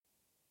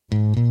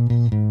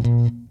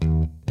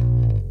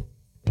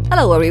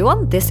Hello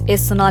everyone, this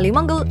is Sonali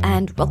Mangal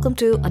and welcome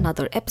to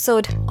another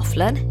episode of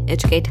Learn,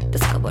 Educate,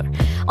 Discover.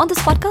 On this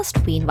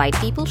podcast, we invite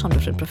people from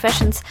different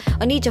professions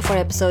on each of our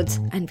episodes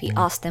and we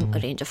ask them a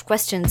range of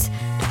questions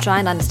to try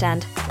and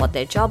understand what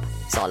their job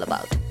is all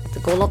about. The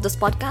goal of this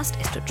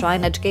podcast is to try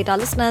and educate our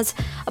listeners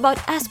about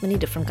as many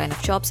different kind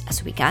of jobs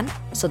as we can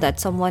so that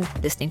someone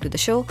listening to the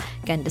show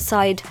can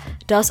decide,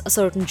 does a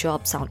certain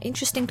job sound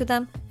interesting to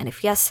them? And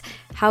if yes,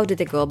 how do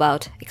they go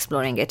about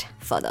exploring it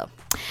further?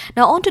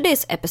 Now, on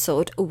today's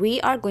episode,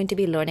 we are going to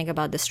be learning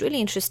about this really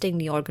interesting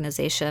new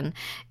organization.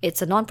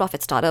 It's a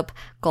nonprofit startup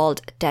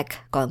called Tech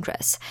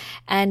Congress.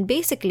 And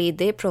basically,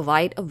 they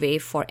provide a way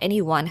for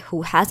anyone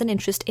who has an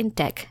interest in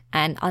tech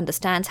and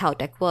understands how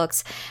tech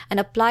works and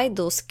apply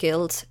those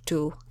skills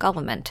to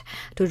government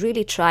to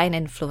really try and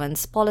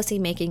influence policy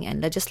making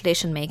and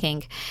legislation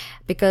making,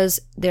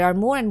 because there are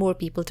more and more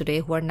people today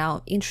who are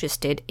now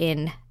interested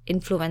in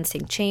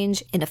influencing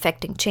change, in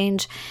affecting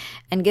change.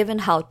 And given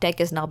how tech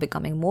is now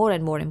becoming more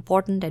and more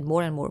important and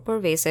more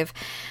pervasive,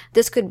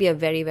 this could be a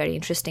very, very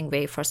interesting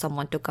way for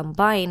someone to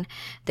combine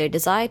their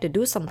desire to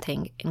do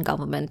something in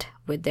government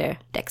with their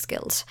tech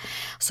skills.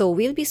 So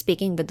we'll be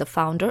speaking with the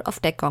founder of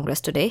Tech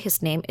Congress today.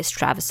 His name is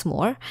Travis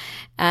Moore.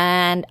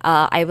 And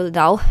I will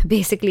now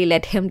basically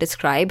let him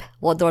describe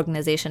what the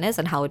organization is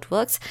and how it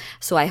works.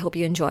 So I hope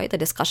you enjoy the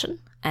discussion.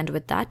 And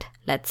with that,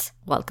 let's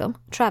welcome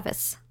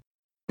Travis.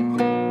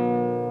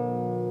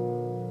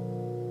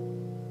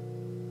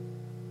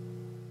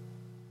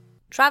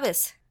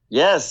 Travis.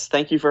 Yes,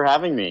 thank you for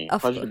having me.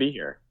 Pleasure to be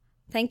here.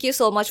 Thank you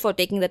so much for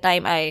taking the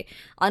time. I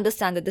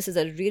understand that this is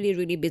a really,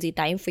 really busy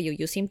time for you.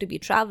 You seem to be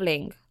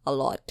traveling a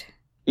lot.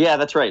 Yeah,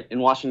 that's right. In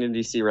Washington,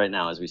 D.C. right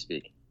now as we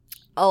speak.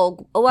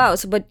 Oh wow.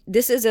 So, but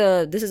this is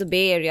a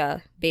Bay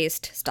Area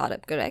based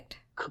startup, correct?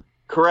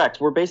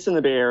 Correct. We're based in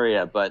the Bay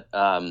Area, but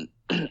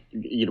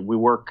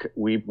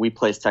we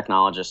place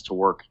technologists to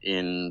work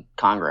in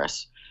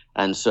Congress.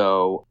 And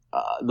so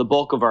the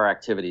bulk of our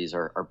activities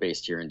are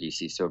based here in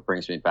DC, so it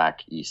brings me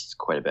back east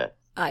quite a bit.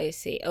 I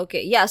see.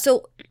 Okay. Yeah.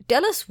 So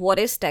tell us, what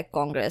is Tech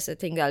Congress? I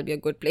think that'll be a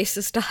good place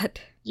to start.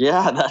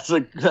 Yeah,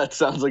 that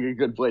sounds like a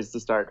good place to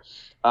start.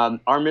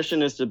 Our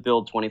mission is to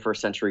build 21st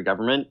century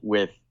government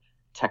with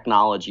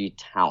technology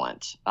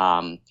talent.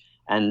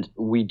 And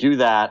we do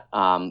that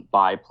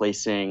by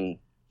placing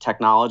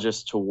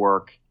technologists to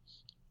work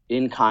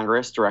in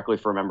Congress directly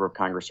for a member of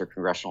Congress or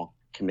congressional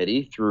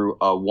committee through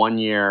a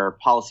one-year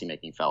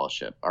policymaking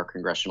fellowship, our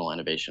Congressional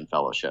Innovation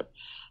Fellowship.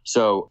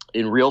 So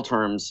in real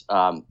terms,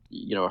 our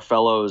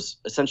fellows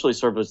essentially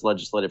serve as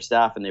legislative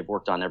staff, and they've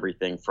worked on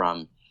everything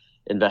from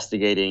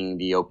investigating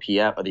the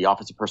OPM, the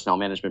Office of Personnel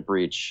Management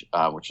breach,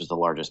 which is the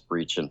largest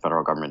breach in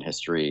federal government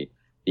history,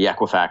 the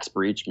Equifax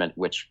breach,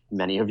 which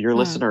many of your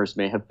listeners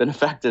may have been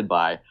affected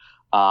by,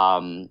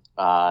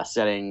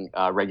 setting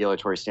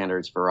regulatory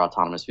standards for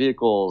autonomous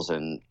vehicles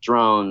and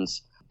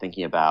drones,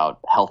 thinking about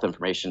health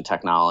information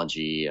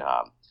technology,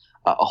 a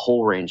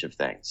whole range of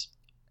things.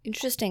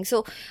 Interesting.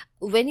 So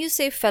when you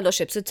say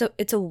fellowships,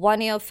 it's a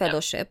one-year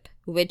fellowship,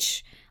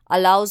 which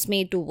allows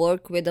me to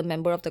work with a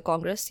member of the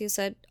Congress, you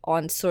said,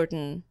 on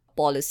certain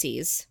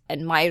policies.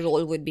 And my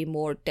role would be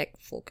more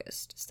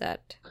tech-focused. Is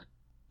that?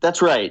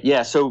 That's right.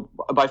 Yeah. So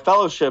by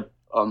fellowship,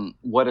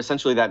 what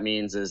essentially that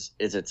means is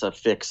it's a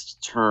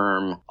fixed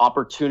term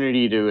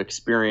opportunity to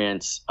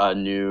experience a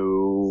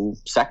new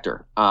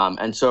sector.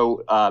 And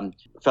so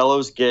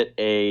fellows get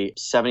a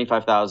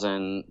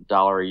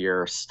 $75,000 a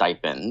year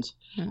stipend.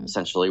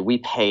 Essentially, we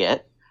pay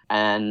it.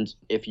 And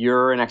if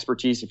you're an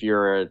expertise, if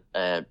you're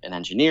an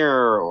engineer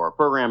or a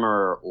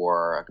programmer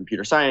or a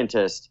computer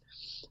scientist,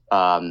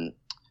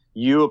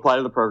 you apply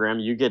to the program,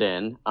 you get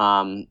in,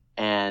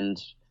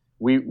 and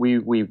we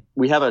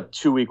have a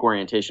 2-week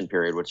orientation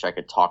period, which I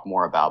could talk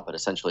more about, but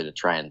essentially to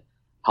try and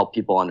help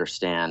people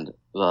understand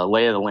the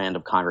lay of the land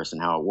of Congress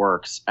and how it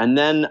works. And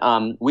then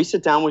we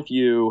sit down with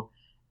you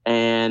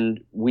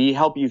and we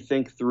help you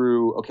think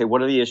through, okay,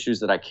 what are the issues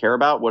that I care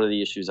about? What are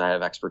the issues I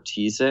have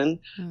expertise in?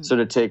 So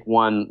to take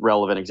one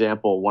relevant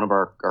example, one of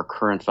our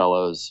current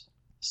fellows,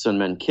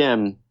 Sunmin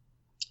Kim,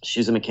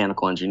 she's a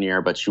mechanical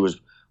engineer, but she was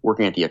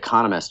working at The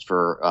Economist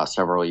for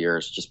several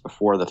years just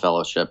before the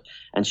fellowship.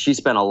 And she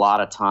spent a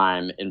lot of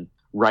time in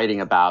writing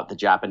about the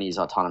Japanese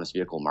autonomous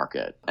vehicle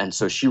market. And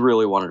so she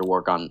really wanted to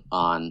work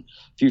on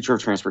future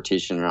of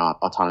transportation and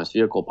autonomous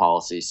vehicle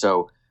policy.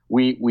 So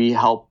we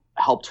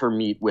helped her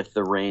meet with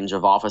the range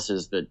of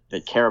offices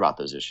that care about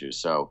those issues.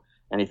 So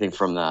anything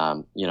from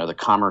the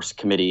Commerce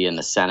Committee in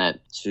the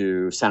Senate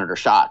to Senator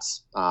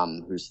Schatz,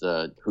 who's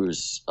a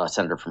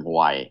senator from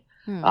Hawaii.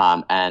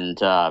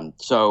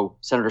 So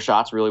Senator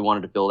Schatz really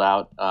wanted to build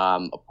out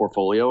a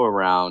portfolio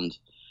around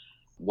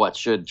what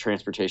should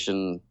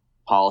transportation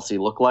policy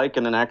look like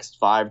in the next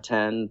 5,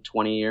 10,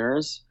 20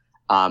 years.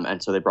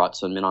 And so they brought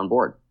Sunmin on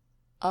board.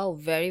 Oh,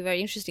 very,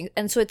 very interesting.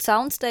 And so it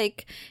sounds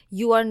like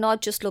you are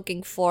not just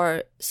looking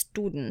for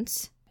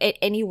students.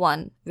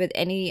 Anyone with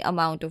any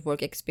amount of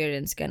work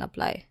experience can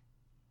apply.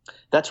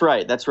 That's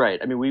right.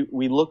 I mean,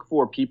 we look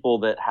for people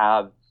that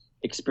have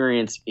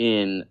experience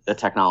in the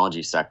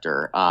technology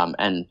sector.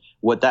 And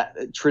what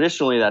that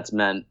traditionally that's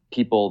meant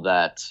people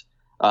that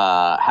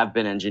have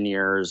been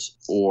engineers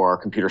or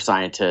computer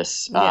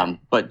scientists.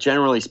 But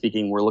generally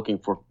speaking, we're looking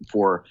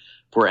for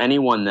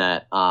anyone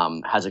that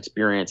has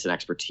experience and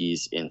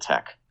expertise in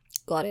tech.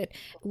 Got it.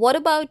 What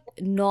about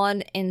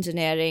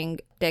non-engineering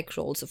tech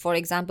roles? So for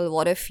example,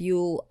 what if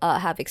you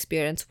have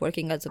experience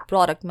working as a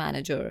product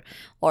manager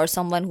or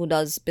someone who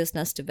does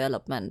business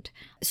development?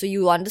 So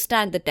you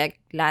understand the tech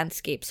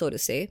landscape, so to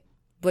say,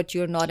 but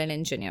you're not an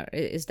engineer.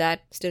 Is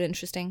that still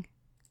interesting?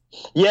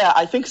 Yeah,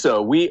 I think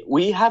so.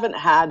 We haven't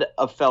had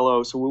a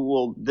fellow, so we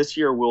will this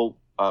year. We'll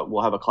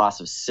have a class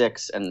of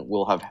 6, and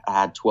we'll have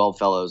had 12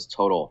 fellows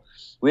total.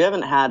 We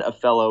haven't had a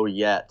fellow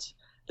yet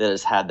that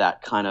has had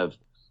that kind of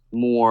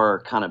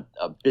more kind of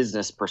a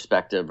business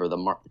perspective or the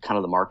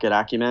market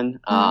acumen.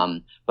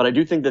 But I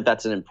do think that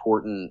that's an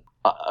important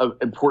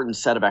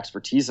set of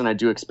expertise, and I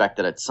do expect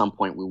that at some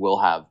point we will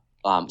have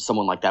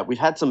someone like that. We've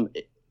had some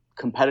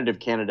competitive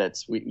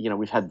candidates.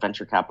 We've had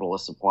venture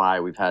capitalists apply.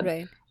 We've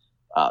had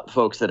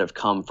folks that have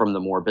come from the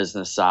more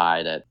business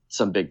side at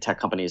some big tech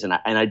companies, and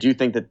I do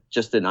think that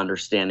just an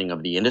understanding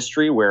of the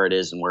industry, where it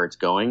is and where it's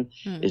going,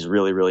 is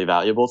really, really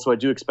valuable. So I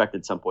do expect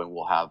at some point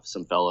we'll have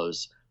some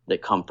fellows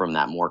that come from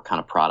that more kind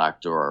of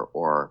product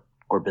or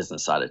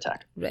business side of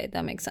tech. Right,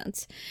 that makes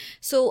sense.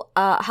 So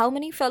how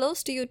many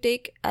fellows do you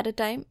take at a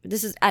time?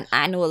 This is an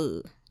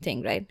annual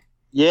thing, right?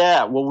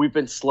 Yeah, well, we've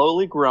been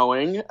slowly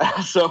growing.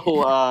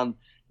 So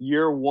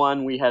year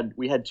one, we had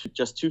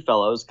just 2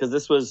 fellows, because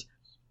this was,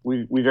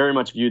 we very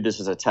much viewed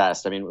this as a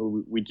test. I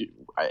mean,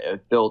 I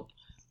built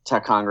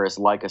Tech Congress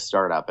like a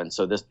startup, and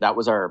so that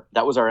was our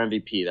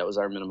MVP. That was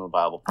our minimum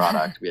viable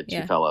product. We had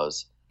 2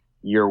 fellows.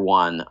 Year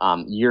one.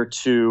 Year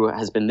 2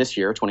 has been this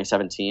year,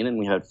 2017, and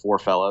we had 4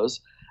 fellows.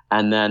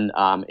 And then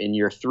in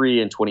year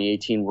 3 in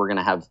 2018, we're going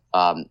to have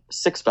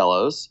 6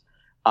 fellows.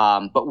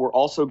 But we're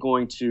also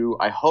going to,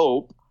 I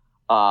hope,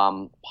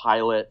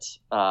 pilot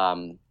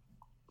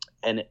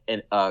an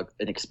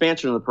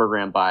expansion of the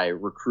program by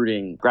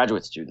recruiting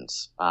graduate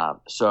students.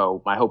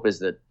 So my hope is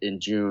that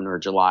in June or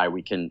July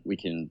we can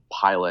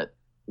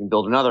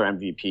build another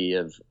MVP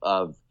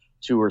of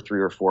 2 or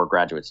 3 or 4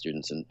 graduate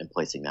students and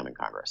placing them in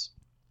Congress.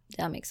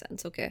 That makes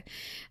sense. Okay.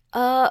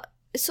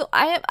 So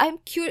I'm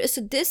curious.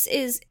 So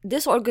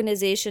this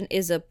organization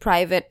is a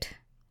private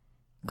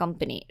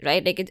company,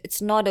 right? Like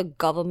it's not a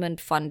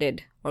government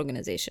funded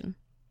organization.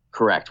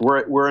 Correct.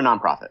 We're a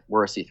nonprofit.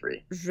 We're a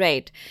C3.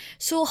 Right.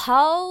 So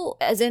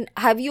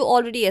have you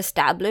already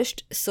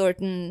established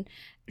certain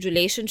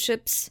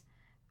relationships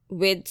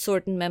with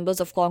certain members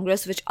of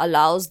Congress, which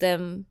allows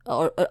them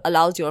or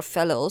allows your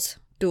fellows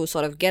to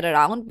sort of get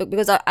around?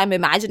 Because I'm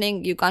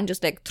imagining you can't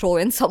just like throw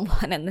in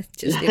someone and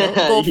just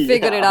go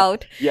figure it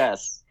out.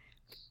 Yes.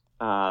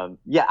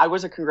 I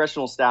was a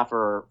congressional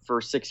staffer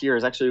for 6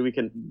 years. Actually,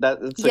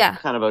 that's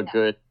kind of a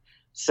good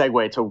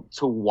segue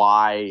to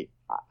why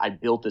I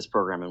built this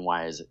program and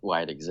why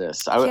it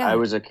exists. I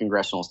was a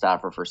congressional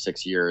staffer for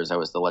 6 years. I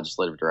was the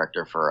legislative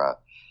director for a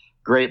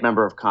great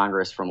member of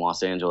Congress from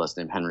Los Angeles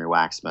named Henry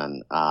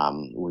Waxman.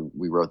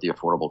 We wrote the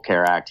Affordable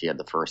Care Act. He had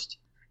the first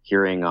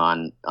hearing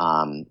on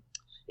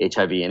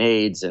HIV and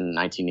AIDS in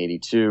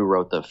 1982,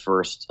 wrote the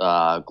first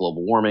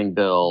global warming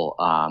bill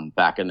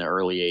back in the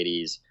early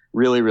 80s.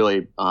 Really,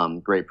 really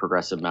great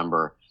progressive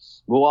member.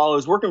 Well, while I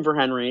was working for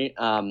Henry,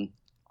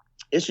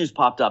 issues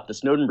popped up. The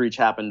Snowden breach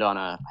happened on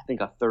a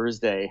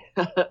Thursday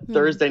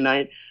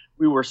night.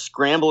 We were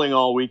scrambling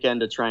all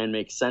weekend to try and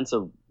make sense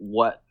of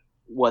what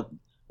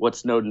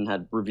Snowden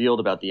had revealed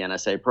about the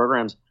NSA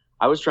programs.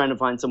 I was trying to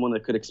find someone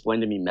that could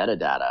explain to me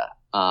metadata.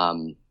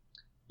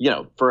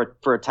 For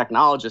a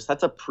technologist,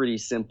 that's a pretty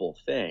simple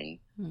thing.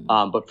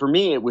 But for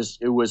me, it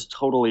was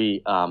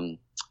totally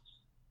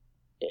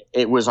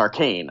it was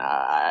arcane.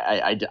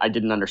 I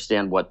didn't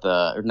understand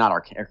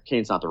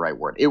arcane's not the right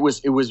word. It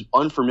was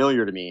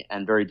unfamiliar to me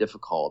and very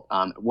difficult.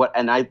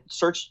 And I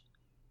searched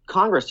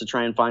Congress to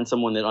try and find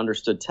someone that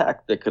understood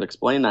tech that could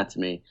explain that to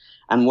me.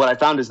 And what I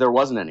found is there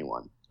wasn't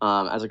anyone.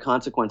 As a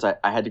consequence, I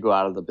had to go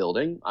out of the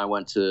building. I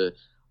went to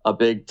a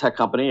big tech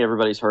company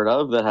everybody's heard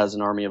of that has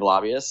an army of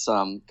lobbyists,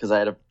 because I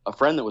had a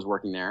friend that was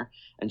working there,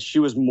 and she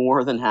was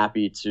more than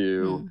happy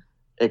to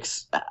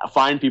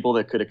find people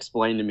that could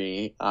explain to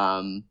me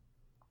what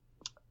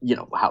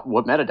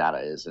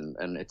metadata is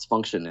and its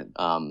function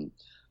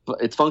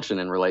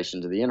in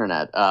relation to the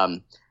internet.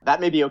 That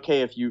may be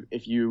okay if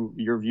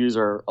your views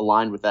are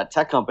aligned with that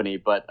tech company,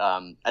 but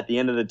at the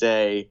end of the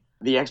day,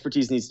 the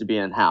expertise needs to be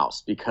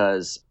in-house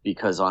because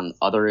on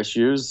other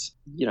issues,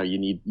 you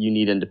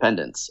need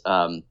independence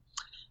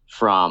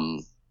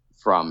from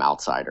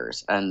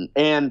outsiders,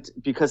 and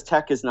because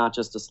tech is not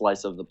just a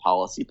slice of the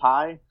policy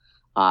pie.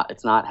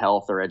 It's not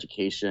health or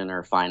education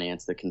or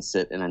finance that can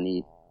sit in a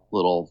neat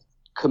little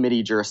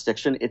committee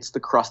jurisdiction. It's the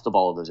crust of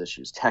all of those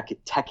issues. Tech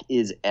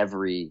is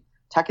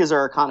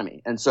our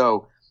economy, and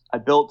so I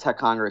built Tech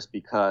Congress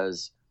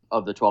because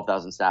of the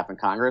 12,000 staff in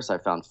Congress. I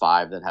found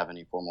 5 that have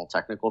any formal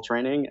technical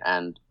training,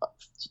 and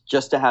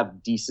just to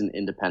have decent,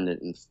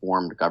 independent,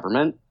 informed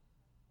government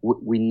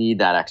we need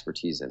that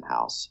expertise in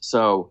house.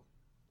 So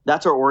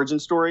that's our origin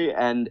story,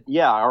 and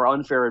our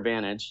unfair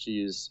advantage, to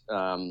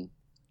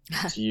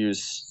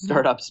use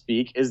startup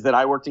speak, is that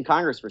I worked in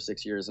Congress for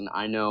 6 years, and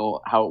I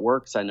know how it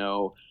works. I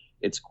know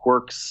its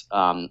quirks.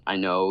 I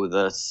know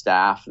the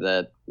staff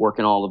that work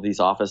in all of these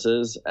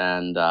offices,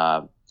 and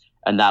that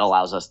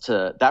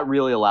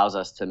really allows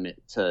us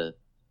to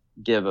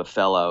get a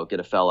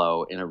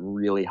fellow in a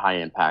really high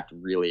impact,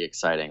 really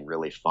exciting,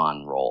 really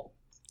fun role.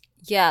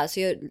 Yeah, so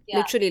you're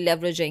literally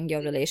leveraging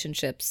your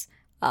relationships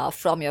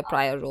from your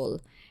prior role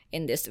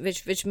in this,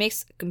 which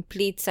makes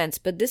complete sense.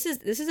 But this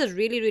is a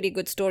really, really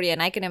good story,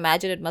 and I can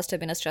imagine it must have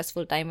been a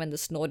stressful time when the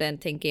Snowden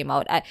thing came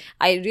out.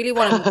 I really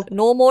want to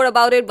know more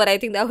about it, but I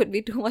think that would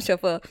be too much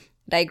of a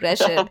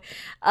digression.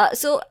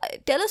 So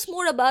tell us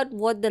more about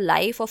what the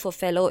life of a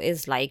fellow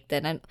is like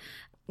then, and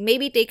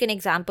maybe take an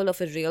example of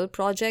a real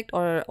project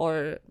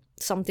or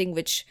something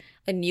which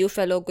a new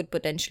fellow could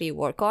potentially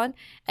work on,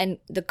 and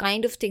the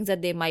kind of things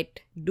that they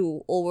might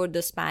do over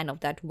the span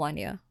of that 1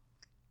 year.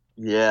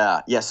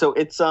 Yeah. So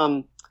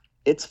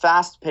it's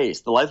fast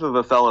paced. The life of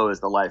a fellow is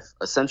the life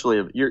essentially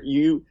of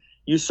you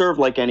serve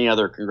like any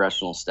other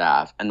congressional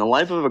staff, and the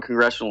life of a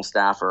congressional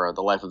staffer, or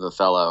the life of a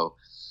fellow,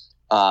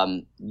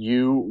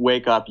 you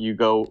wake up, you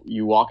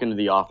walk into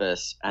the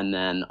office, and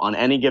then on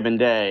any given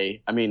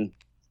day, I mean,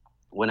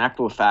 when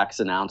Equifax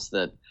announced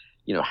that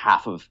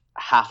half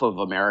of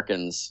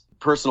Americans'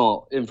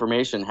 personal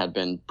information had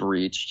been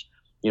breached,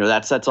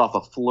 that sets off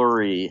a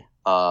flurry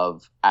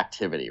of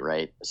activity,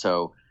 right?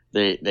 So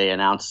they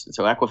announced,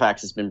 so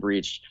Equifax has been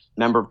breached.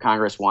 Member of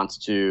Congress want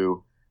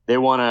to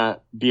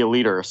be a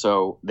leader,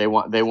 so they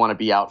want to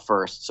be out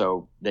first,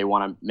 so they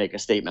want to make a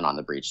statement on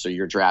the breach. So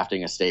you're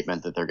drafting a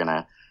statement that they're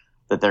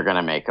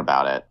gonna make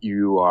about it.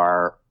 You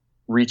are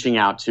reaching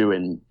out to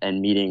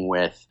and meeting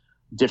with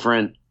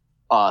different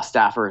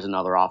staffers in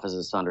other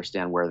offices to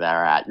understand where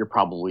they're at. You're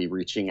probably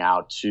reaching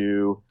out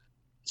to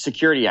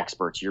security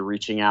experts. You're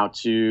reaching out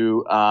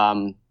to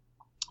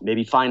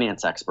maybe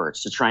finance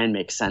experts to try and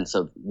make sense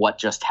of what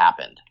just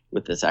happened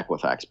with this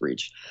Equifax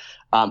breach.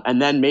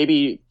 And then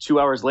maybe 2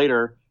 hours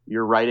later,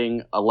 you're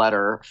writing a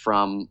letter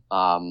from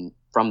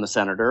the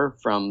senator,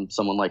 from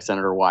someone like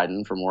Senator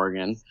Wyden from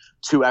Oregon,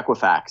 to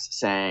Equifax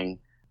saying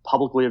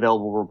publicly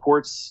available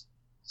reports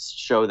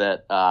show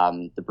that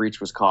the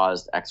breach was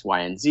caused X, Y,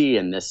 and Z,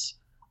 and this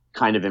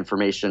kind of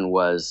information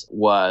was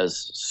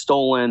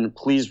stolen.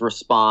 Please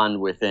respond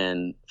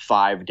within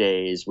 5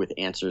 days with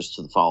answers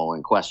to the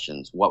following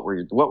questions. What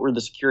were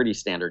the security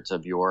standards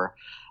of your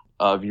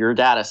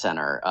data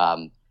center?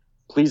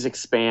 Please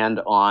expand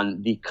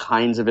on the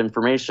kinds of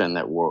information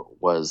that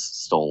was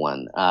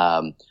stolen.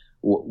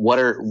 What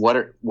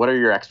are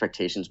your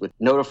expectations with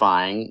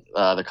notifying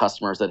the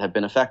customers that have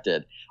been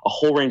affected? A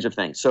whole range of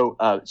things. So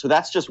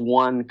that's just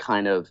one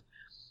kind of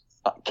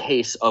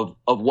case of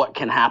what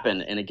can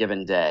happen in a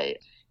given day.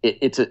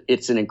 It's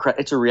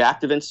a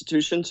reactive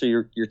institution, so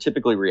you're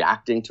typically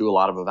reacting to a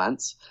lot of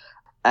events,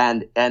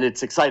 and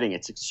it's exciting.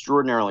 It's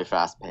extraordinarily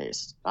fast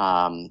paced.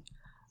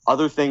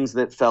 Other things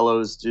that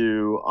fellows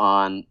do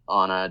on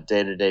a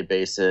day-to-day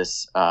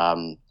basis,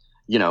 let's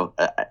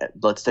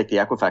take the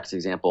Equifax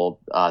example.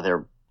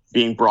 They're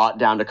being brought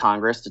down to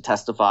Congress to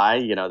testify.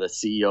 The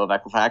CEO of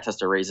Equifax has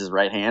to raise his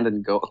right hand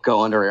and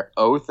go under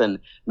oath, and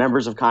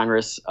members of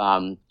Congress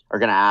are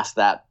going to ask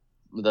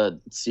the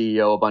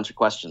CEO a bunch of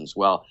questions.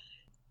 Well,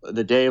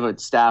 the days of a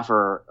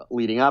staffer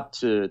leading up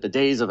to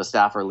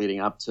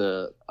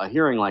a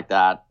hearing like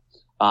that,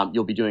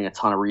 you'll be doing a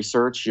ton of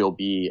research. You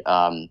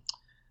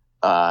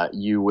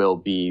will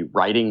be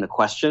writing the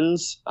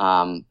questions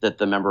that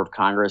the member of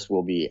Congress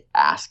will be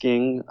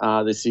asking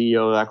the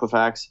CEO of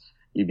Equifax.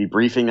 You'd be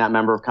briefing that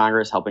member of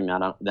Congress, helping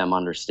them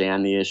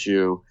understand the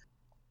issue.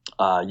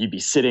 You'd be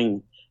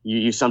sitting.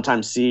 You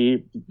sometimes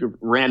see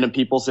random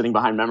people sitting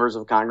behind members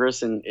of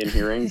Congress in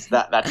hearings.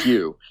 That's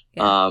you.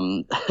 Yeah.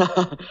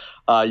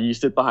 You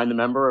sit behind the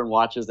member and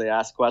watch as they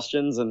ask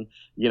questions. And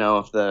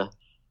if the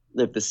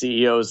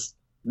CEO's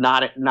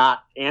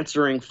not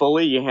answering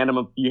fully, you hand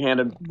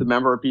the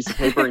member a piece of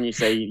paper and you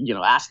say,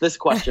 ask this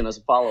question as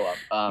a follow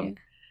up.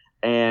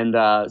 And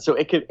so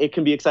it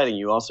can be exciting.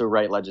 You also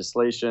write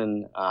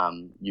legislation.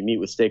 You meet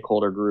with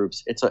stakeholder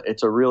groups.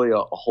 It's a really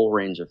a whole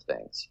range of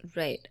things.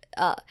 Right.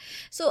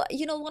 So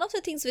one of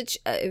the things which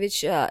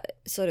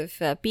sort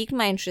of piqued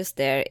my interest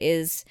there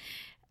is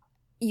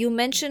you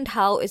mentioned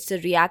how it's a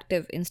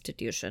reactive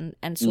institution,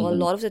 and so a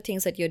lot of the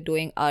things that you're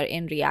doing are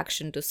in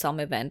reaction to some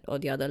event or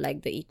the other,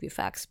 like the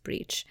Equifax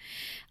breach.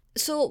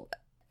 So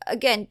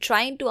again,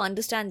 trying to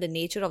understand the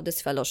nature of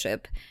this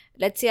fellowship.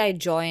 Let's say I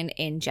join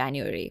in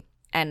January,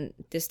 and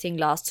this thing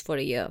lasts for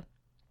a year.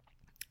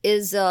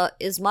 Is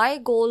my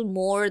goal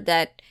more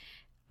that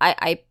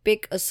I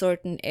pick a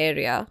certain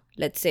area?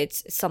 Let's say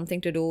it's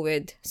something to do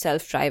with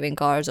self-driving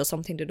cars or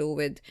something to do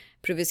with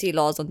privacy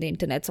laws on the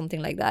internet,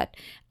 something like that.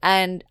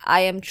 And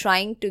I am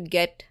trying to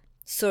get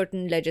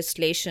certain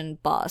legislation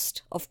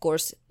passed, of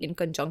course, in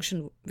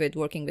conjunction with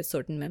working with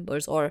certain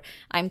members, or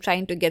I'm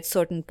trying to get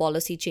certain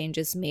policy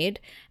changes made,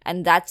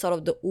 and that's sort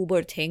of the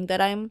uber thing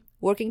that I'm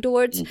working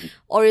towards?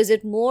 Or is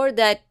it more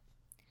that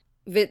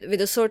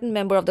with a certain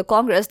member of the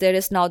Congress, there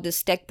is now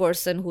this tech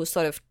person who's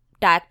sort of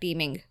tag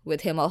teaming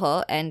with him or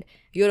her, and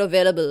you're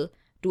available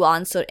to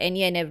answer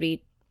any and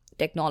every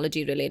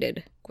technology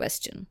related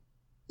question?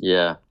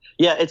 Yeah,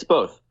 it's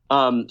both.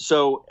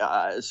 So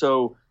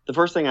the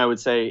first thing I would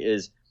say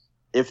is,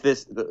 if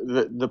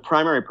the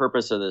primary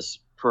purpose of this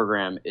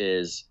program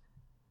is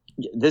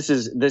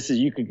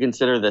you could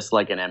consider this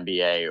like an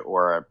MBA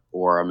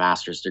or a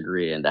master's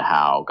degree into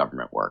how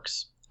government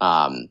works.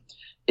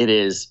 It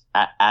is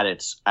at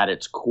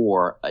its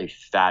core a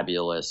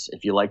fabulous,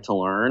 if you like to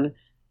learn,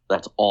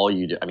 that's all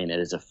you do. I mean,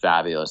 it is a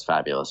fabulous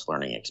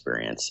learning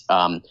experience.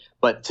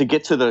 But to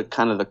get to the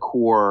kind of the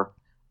core,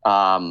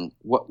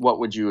 what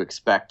would you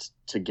expect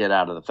to get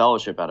out of the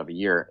fellowship out of a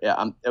year?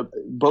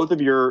 Both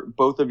of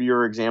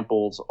your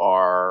examples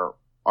are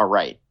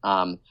right.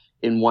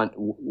 In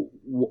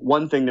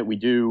one thing that we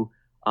do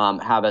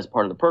have as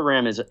part of the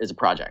program is a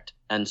project,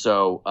 and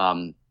so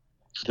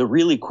the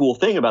really cool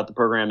thing about the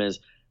program is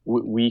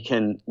we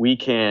can,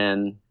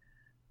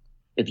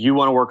 if you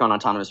want to work on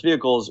autonomous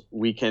vehicles,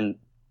 we can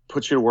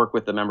put you to work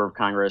with the member of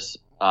Congress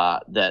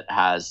that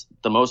has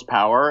the most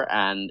power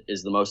and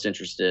is the most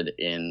interested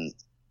in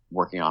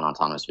working on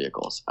autonomous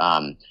vehicles.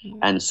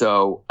 And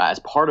so as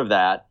part of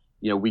that,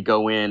 we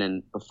go in,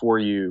 and before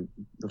you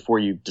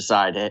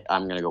decide, hey,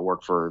 I'm going to go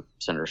work for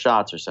Senator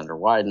Schatz or Senator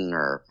Wyden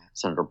or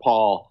Senator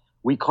Paul,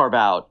 we carve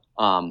out,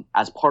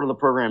 as part of the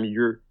program,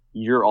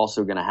 you're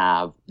also going to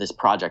have this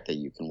project that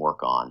you can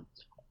work on.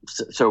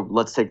 So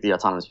let's take the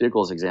autonomous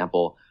vehicles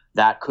example.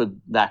 That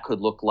could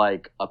look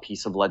like a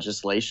piece of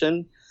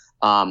legislation,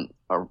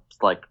 or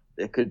like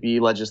it could be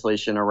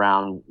legislation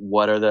around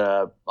what are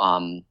the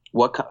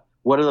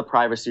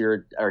privacy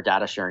or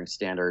data sharing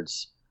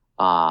standards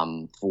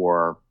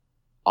for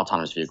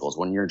autonomous vehicles.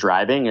 When you're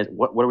driving,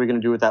 what are we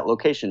going to do with that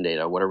location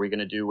data? What are we going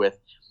to do with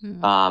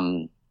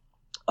the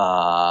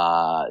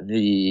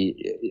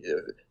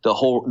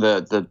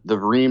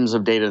reams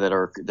of data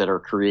that are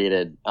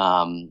created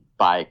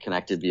by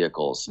connected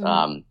vehicles?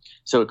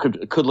 So it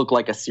could look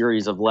like a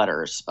series of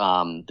letters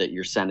that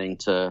you're sending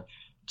to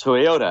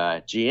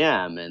Toyota,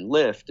 GM, and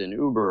Lyft and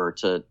Uber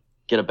to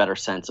get a better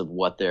sense of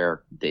what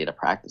their data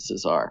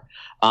practices are.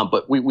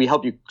 But we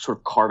help you sort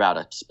of carve out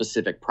a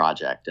specific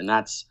project, and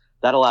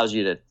that allows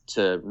you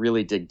to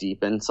really dig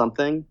deep in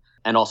something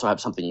and also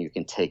have something you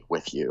can take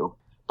with you.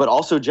 But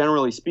also,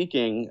 generally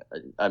speaking,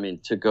 I mean,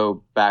 to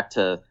go back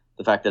to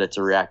the fact that it's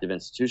a reactive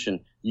institution,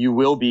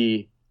 you'll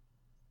be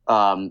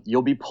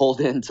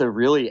pulled into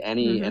really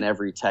any and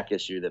every tech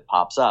issue that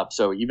pops up.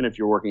 So even if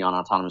you're working on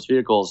autonomous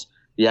vehicles,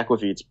 the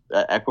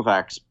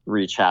Equifax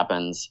breach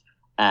happens,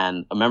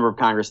 and a member of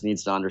Congress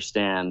needs to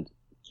understand,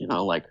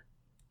 like,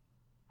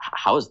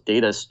 how is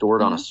data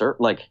stored on a server?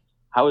 Like,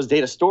 how is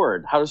data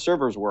stored? How do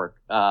servers work?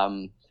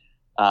 And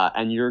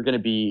you're going to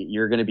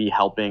be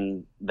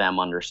helping them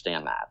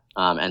understand that.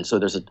 And so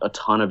there's a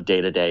ton of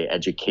day-to-day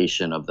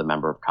education of the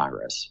member of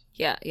Congress.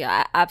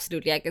 Yeah,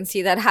 absolutely. I can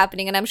see that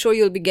happening. And I'm sure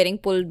you'll be getting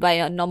pulled by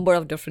a number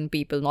of different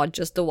people, not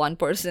just the one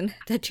person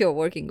that you're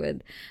working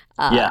with.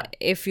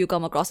 If you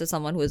come across as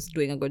someone who is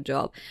doing a good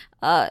job.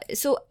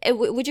 So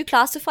would you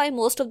classify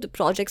most of the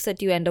projects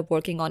that you end up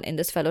working on in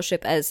this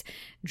fellowship as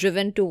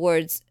driven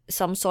towards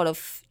some sort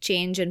of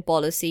change in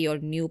policy or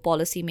new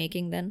policy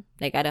making then,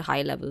 like at a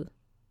high level?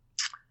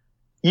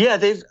 Yeah,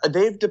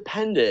 they've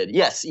depended.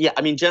 Yes. Yeah.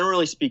 I mean,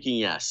 generally speaking,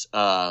 yes.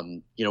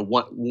 One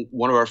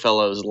of our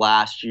fellows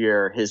last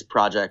year, his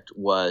project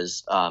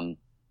was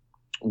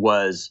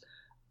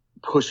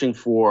pushing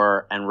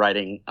for and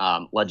writing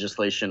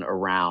legislation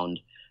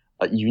around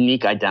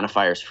unique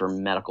identifiers for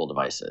medical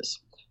devices.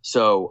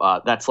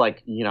 So that's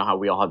like, how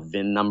we all have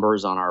VIN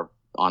numbers on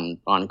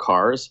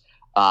cars.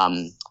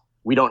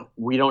 We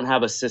don't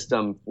have a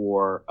system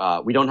for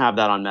we don't have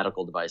that on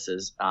medical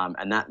devices,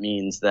 and that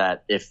means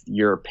that if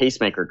your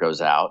pacemaker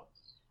goes out,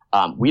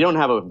 we don't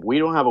have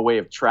a way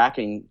of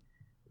tracking,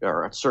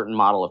 or a certain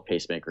model of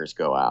pacemakers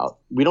go out.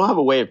 We don't have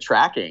a way of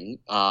tracking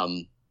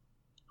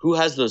who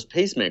has those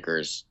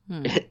pacemakers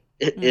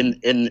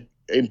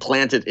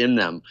implanted in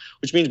them,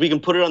 which means we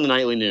can put it on the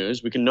nightly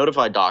news, we can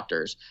notify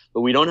doctors,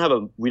 but we don't have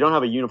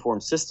a uniform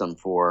system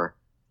for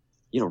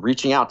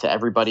reaching out to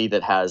everybody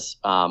that has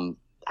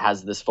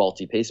this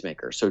faulty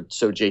pacemaker. So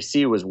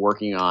JC was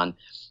working on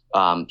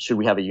should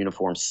we have a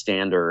uniform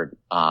standard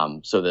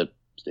so that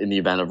in the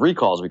event of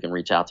recalls we can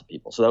reach out to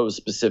people. So that was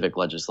specific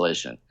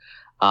legislation.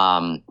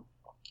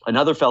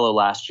 Another fellow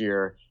last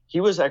year,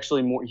 he was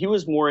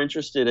more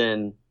interested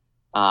in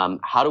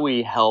how do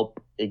we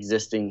help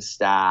existing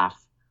staff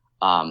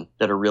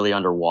that are really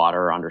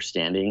underwater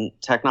understanding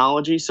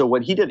technology. So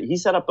what he did, he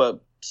set up a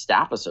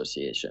staff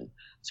association.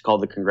 It's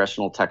called the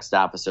Congressional Tech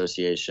Staff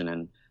Association,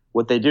 and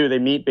what they do, they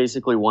meet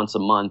basically once a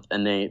month,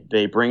 and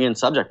they bring in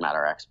subject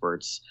matter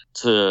experts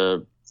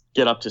to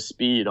get up to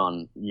speed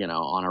on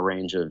a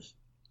range of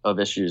of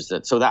issues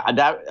that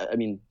I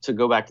mean, to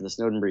go back to the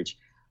Snowden breach,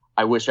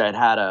 I wish I had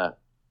had a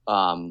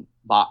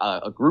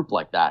group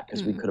like that,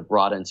 because we could have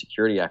brought in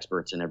security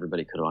experts and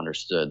everybody could have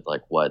understood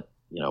like what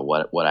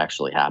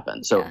actually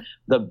happened. So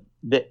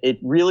it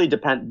really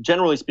depends.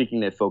 Generally speaking,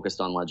 they focused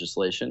on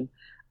legislation,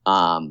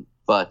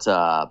 but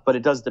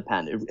it does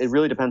depend. It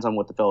really depends on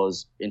what the fellow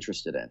is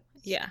interested in.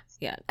 Yeah.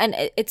 And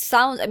it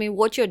sounds, I mean,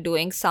 what you're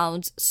doing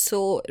sounds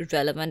so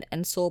relevant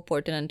and so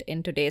pertinent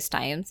in today's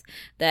times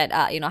that,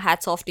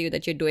 hats off to you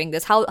that you're doing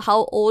this.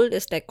 How old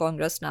is Tech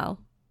Congress now?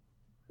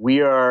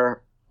 We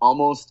are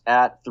almost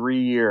at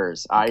 3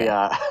 years. Okay.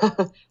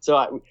 The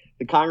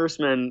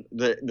congressman,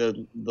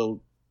 the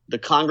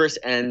Congress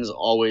ends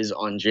always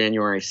on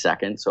January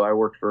 2nd. So I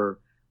worked for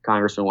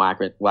Congressman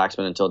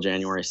Waxman until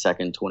January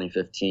 2nd,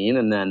 2015.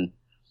 And then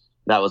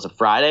that was a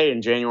Friday.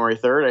 And January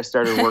 3rd, I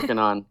started working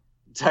on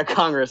Tech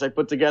Congress. I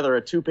put together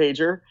a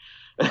 2-pager,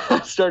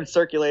 started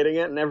circulating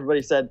it, and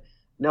everybody said,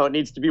 no, it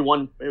needs to be a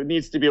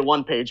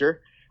 1-pager.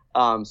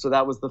 So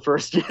that was the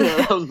first,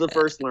 that was the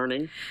first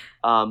learning.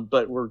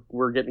 But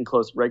we're getting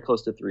right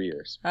close to 3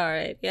 years. All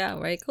right. Yeah.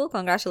 Very cool.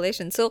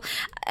 Congratulations. So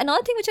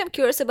another thing which I'm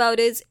curious about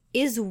is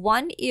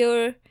 1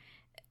 year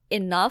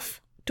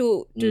enough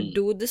to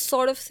do this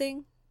sort of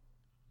thing?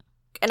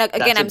 And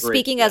again, I'm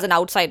speaking as an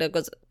outsider,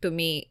 because to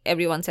me,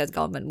 everyone says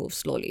government moves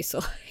slowly.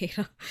 So,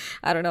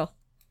 I don't know.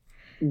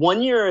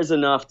 1 year is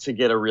enough to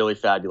get a really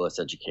fabulous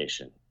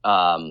education.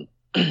 And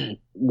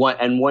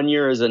 1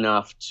 year is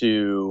enough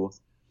to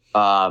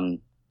move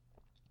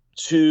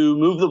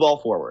the ball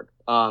forward.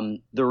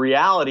 The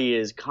reality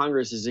is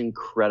Congress is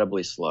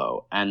incredibly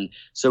slow. And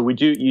so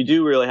you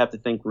do really have to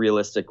think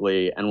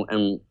realistically.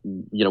 And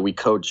we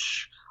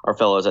coach our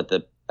fellows at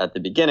the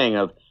beginning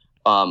of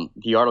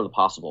the art of the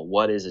possible.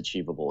 What is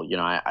achievable?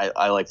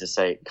 I like to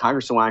say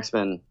Congressman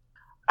Waxman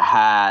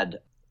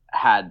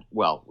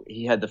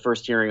he had the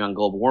first hearing on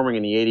global warming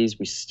in the 80s.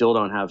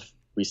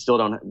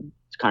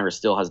 Congress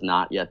still has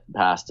not yet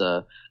passed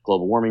a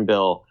global warming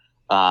bill.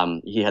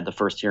 He had the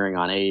first hearing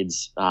on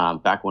AIDS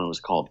back when it was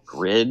called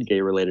GRID,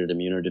 gay-related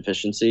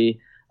immunodeficiency.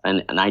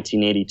 And in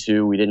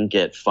 1982, we didn't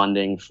get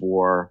funding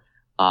for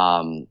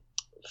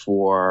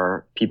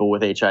people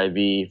with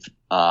HIV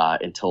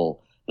until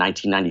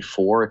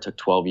 1994. It took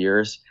 12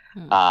 years.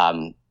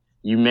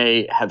 You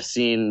may have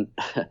seen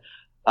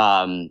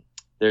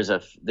there's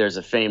a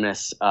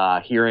famous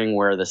hearing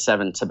where the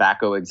 7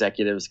 tobacco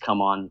executives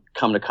come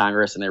to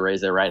Congress and they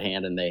raise their right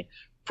hand and they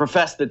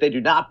profess that they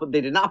did not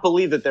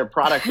believe that their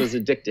product was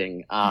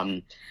addicting,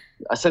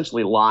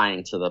 essentially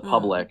lying to the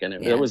public, and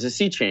it was a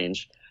sea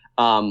change.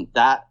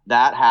 That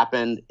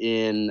happened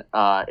in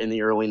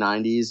the early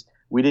 90s.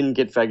 We didn't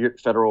get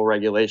federal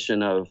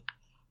regulation of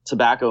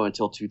tobacco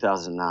until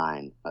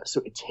 2009,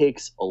 so it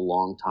takes a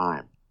long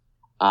time.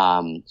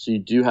 So you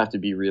do have to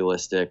be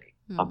realistic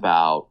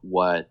about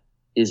what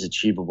is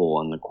achievable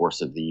in the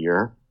course of the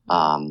year.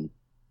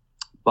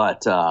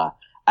 But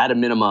at a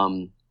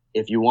minimum,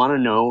 if you want to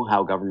know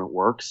how government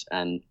works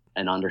and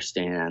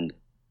understand,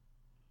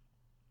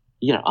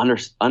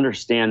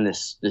 understand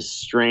this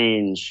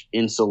strange,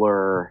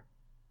 insular,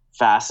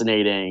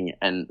 fascinating,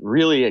 and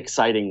really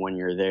exciting when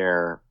you're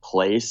there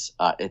place,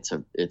 this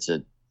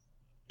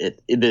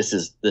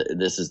is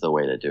the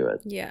way to do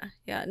it. Yeah,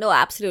 no,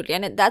 absolutely.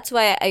 And that's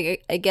why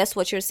I guess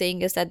what you're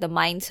saying is that the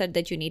mindset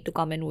that you need to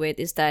come in with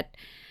is that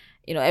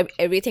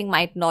everything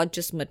might not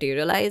just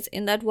materialize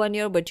in that 1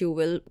 year, but you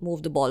will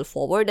move the ball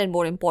forward. And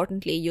more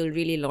importantly, you'll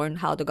really learn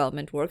how the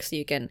government works, so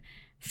you can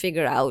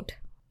figure out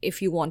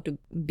if you want to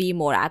be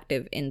more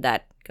active in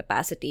that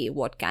capacity,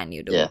 what can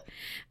you do?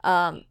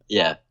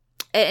 Yeah.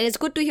 And it's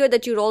good to hear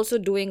that you're also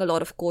doing a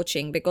lot of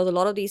coaching, because a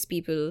lot of these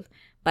people,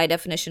 by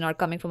definition, are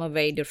coming from a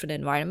very different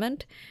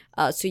environment.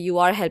 So you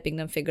are helping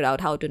them figure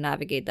out how to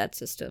navigate that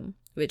system,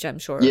 which I'm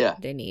sure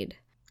they need.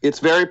 It's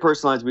very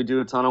personalized. We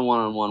do a ton of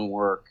one-on-one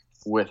work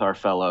with our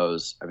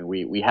fellows. I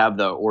mean, we have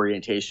the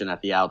orientation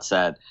at the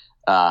outset,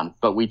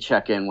 but we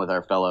check in with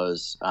our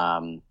fellows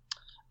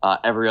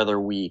every other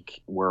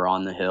week. We're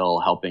on the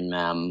Hill helping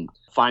them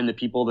find the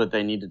people that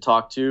they need to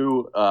talk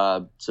to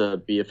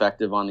be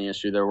effective on the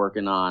issue they're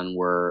working on.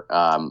 We're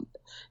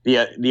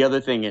the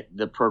other thing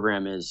the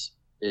program is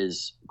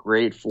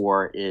great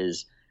for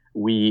is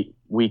we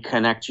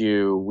connect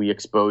you, we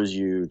expose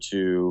you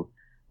to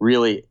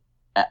really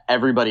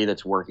everybody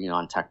that's working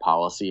on tech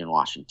policy in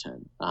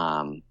Washington.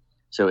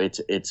 So it's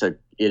an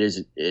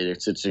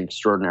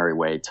extraordinary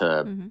way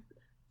to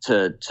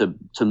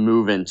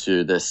move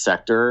into this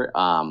sector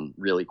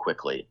really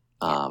quickly,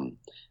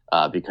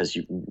 because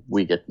you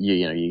get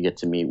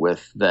to meet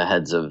with the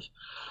heads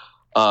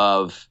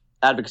of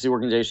advocacy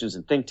organizations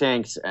and think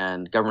tanks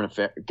and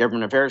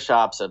government affairs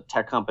shops at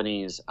tech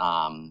companies,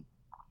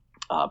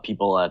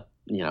 people in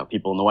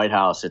the White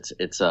House.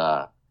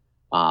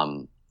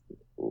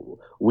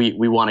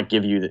 We want to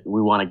give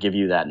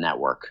you that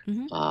network,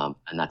 and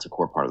that's a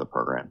core part of the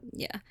program.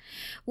 Yeah.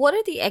 What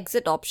are the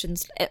exit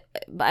options?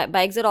 By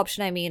exit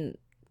option, I mean,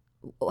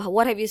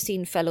 what have you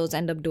seen fellows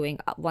end up doing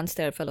once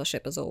their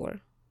fellowship is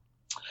over?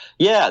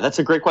 Yeah, that's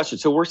a great question.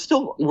 So we're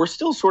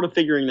still sort of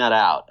figuring that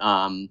out,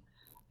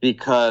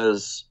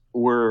 because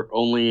we're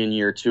only in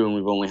year 2 and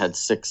we've only had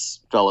 6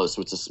 fellows,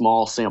 so it's a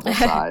small sample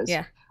size.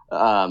 Yeah.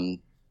 Um,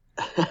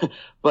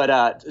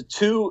 but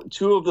two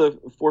of the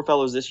 4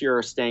 fellows this year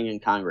are staying in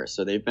Congress,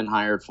 so they've been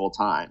hired full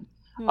time,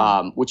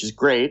 which is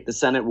great. The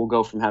Senate will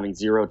go from having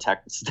 0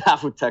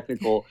 staff with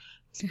technical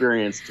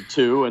experience to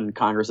 2, and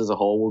Congress as a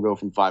whole will go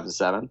from 5 to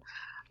 7.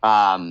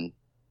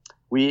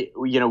 We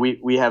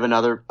have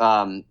another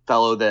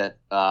fellow that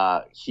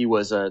he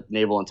was a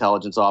naval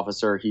intelligence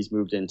officer. He's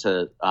moved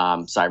into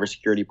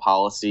cybersecurity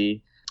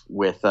policy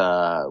with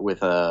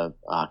a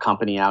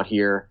company out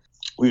here.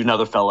 We have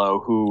another fellow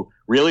who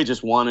really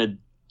just wanted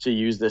to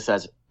use this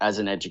as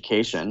an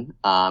education,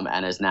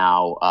 and is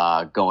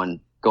now going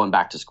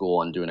back to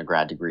school and doing a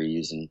grad degree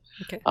using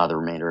the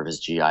remainder of his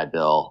GI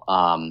Bill.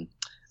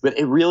 But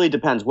it really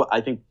depends. What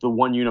I think the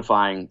one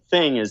unifying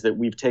thing is that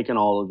we've taken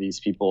all of these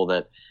people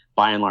that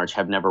by and large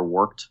have never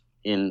worked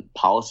in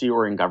policy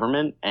or in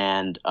government,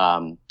 and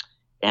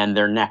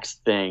their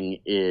next thing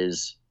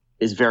is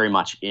very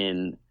much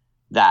in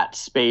that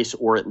space,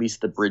 or at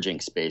least the bridging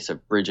space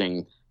of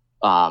bridging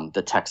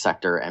the tech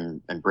sector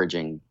and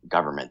bridging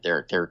government.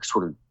 They're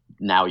sort of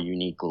now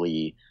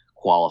uniquely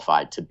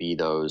qualified to be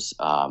those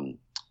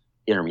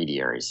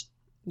intermediaries.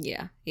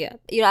 Yeah.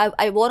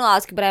 I want to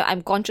ask, but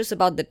I'm conscious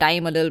about the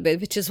time a little bit,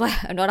 which is why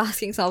I'm not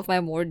asking some of my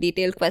more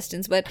detailed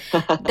questions. But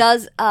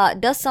does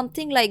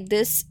something like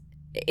this,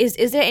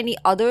 is there any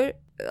other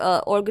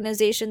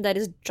organization that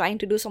is trying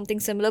to do something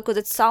similar? Because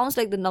it sounds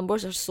like the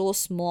numbers are so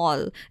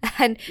small,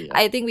 and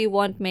I think we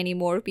want many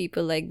more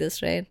people like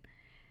this, right?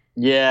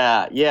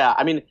 Yeah.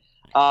 I mean,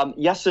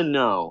 yes and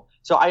no.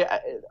 So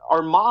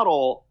our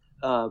model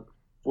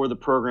for the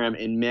program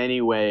in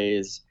many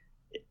ways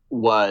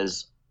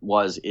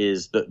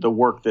is the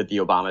work that the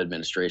Obama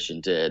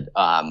administration did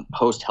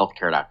post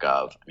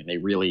healthcare.gov. I mean, they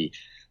really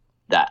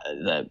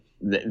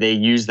they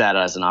use that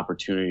as an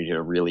opportunity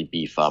to really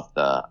beef up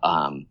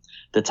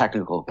the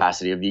technical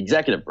capacity of the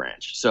executive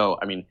branch. So,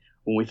 I mean,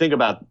 when we think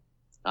about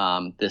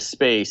this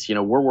space,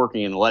 we're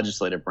working in the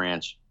legislative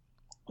branch.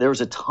 There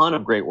was a ton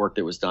of great work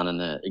that was done in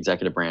the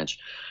executive branch.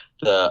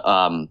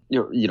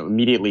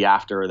 Immediately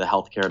after the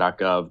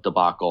healthcare.gov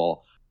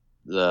debacle,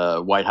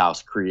 the White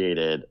House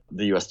created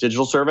the U.S.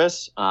 Digital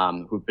Service,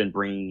 who've been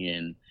bringing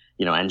in,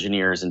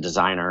 engineers and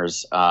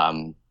designers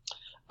to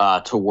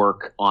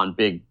work on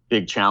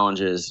big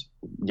challenges,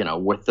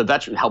 with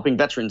the helping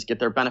veterans get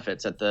their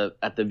benefits at the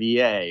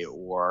VA,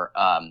 or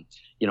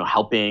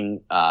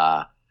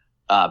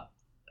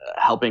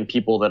helping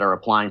people that are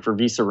applying for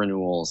visa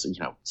renewals,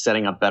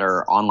 setting up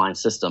better online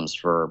systems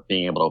for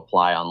being able to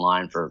apply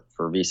online for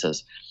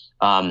visas.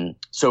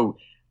 So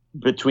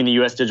between the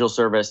U.S. Digital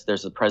Service,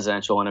 there's the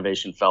Presidential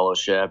Innovation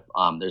Fellowship.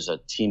 There's a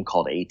team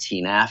called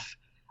 18F,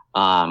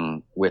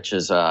 which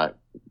is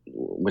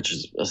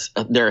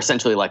they're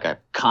essentially like a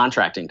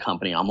contracting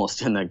company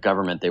almost in the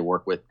government. They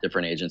work with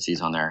different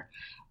agencies on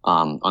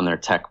their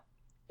tech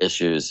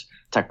issues,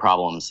 tech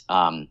problems,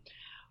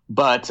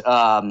 but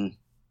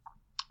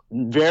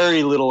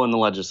very little in the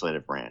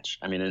legislative branch.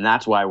 I mean, and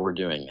that's why we're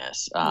doing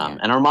this.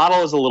 And our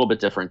model is a little bit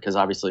different because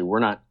obviously we're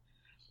not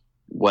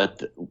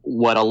what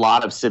a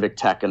lot of civic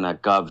tech and the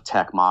gov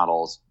tech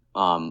models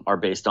are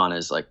based on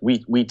is like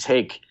we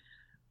take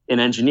an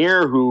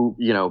engineer who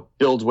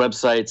builds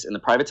websites in the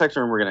private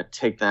sector, and we're going to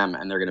take them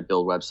and they're going to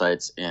build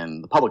websites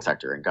in the public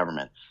sector and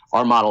government.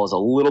 Our model is a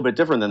little bit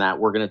different than that.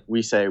 We're going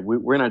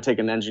to take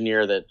an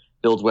engineer that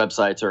builds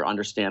websites or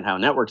understand how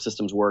network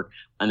systems work,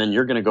 and then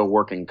you're going to go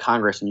work in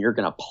Congress and you're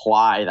going to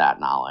apply that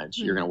knowledge.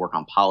 Mm-hmm. You're going to work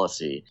on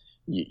policy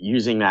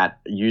using that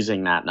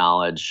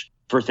knowledge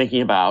for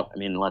thinking about,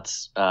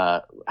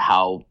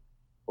 how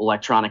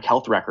electronic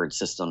health record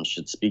systems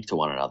should speak to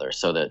one another,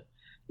 so that,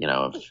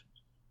 if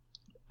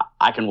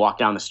I can walk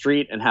down the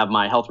street and have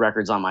my health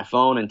records on my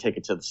phone and take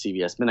it to the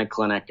CVS Minute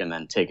Clinic, and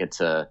then take it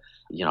to,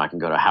 I can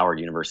go to Howard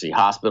University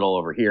Hospital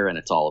over here and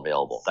it's all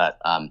available.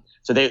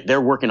 So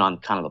they're working on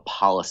kind of the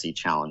policy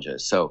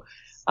challenges. So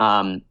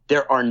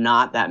there are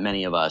not that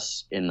many of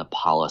us in the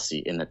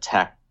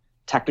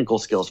technical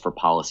skills for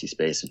policy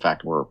space. In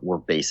fact, we're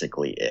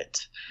basically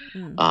it.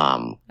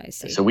 I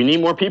see. So we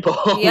need more people.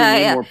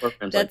 Yeah. More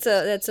programs.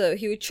 That's a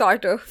huge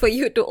charter for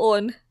you to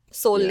own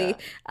solely.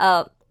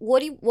 Yeah.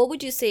 What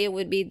would you say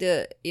would be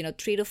the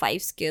 3 to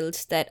 5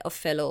 skills that a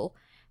fellow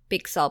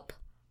picks up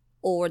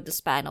over the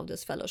span of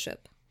this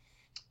fellowship?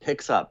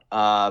 Picks up.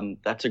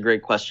 That's a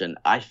great question.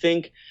 I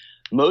think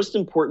most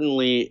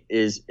importantly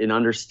is an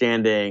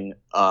understanding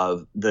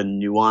of the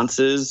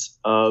nuances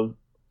of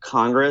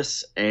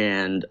Congress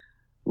and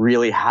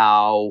really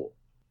how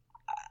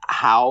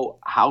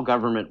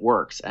government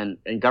works and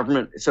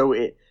government. So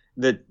it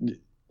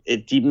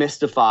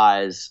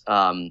demystifies.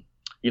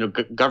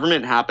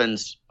 Government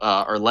happens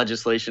or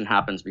legislation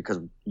happens because,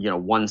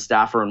 one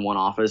staffer in one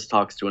office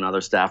talks to another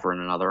staffer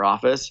in another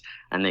office,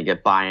 and they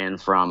get buy-in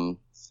from,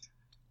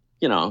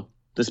 the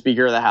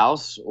Speaker of the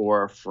House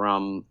or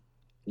from,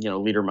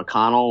 Leader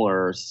McConnell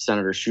or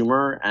Senator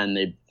Schumer, and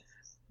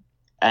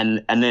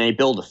then they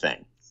build a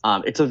thing.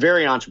 It's a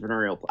very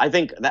entrepreneurial. I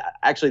think that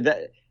actually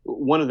that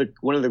one of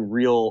the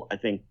real, I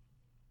think,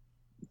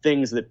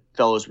 things that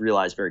fellows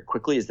realize very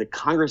quickly is that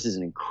Congress is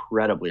an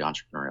incredibly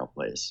entrepreneurial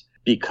place,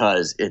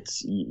 because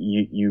it's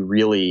you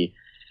really,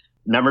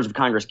 members of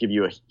Congress give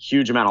you a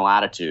huge amount of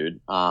latitude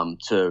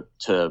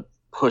to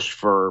push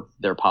for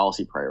their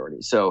policy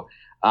priorities. So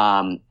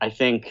I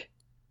think,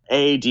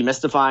 A,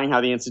 demystifying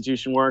how the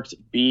institution works,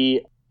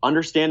 B,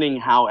 understanding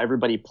how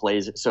everybody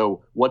plays it.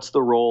 So what's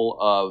the role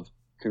of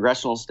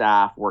congressional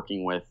staff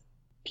working with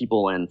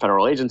people in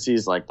federal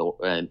agencies like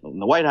in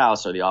the White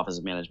House or the Office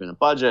of Management and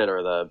Budget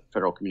or the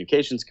Federal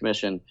Communications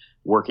Commission,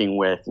 working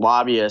with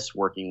lobbyists,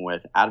 working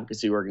with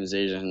advocacy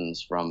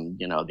organizations from,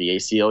 the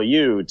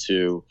ACLU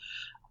to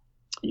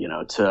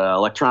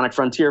Electronic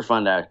Frontier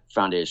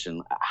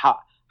Foundation. How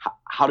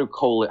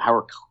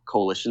are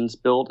coalitions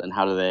built, and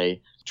how do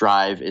they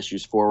drive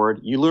issues forward?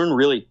 You learn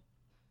really,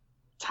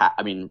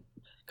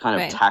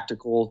 Right.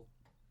 tactical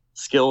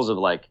skills of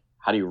like,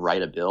 how do you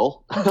write a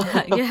bill?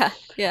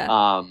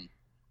 Yeah.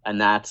 And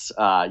that's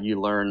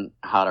you learn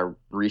how to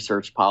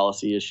research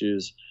policy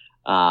issues.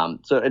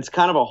 So it's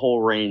kind of a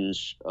whole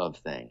range of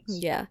things.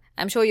 Yeah.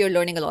 I'm sure you're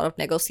learning a lot of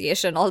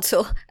negotiation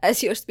also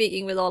as you're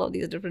speaking with all of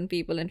these different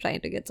people and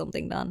trying to get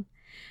something done.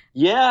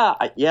 Yeah.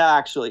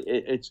 Actually,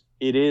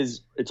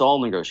 it's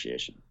all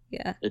negotiation.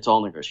 Yeah. It's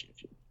all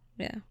negotiation.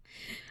 Yeah.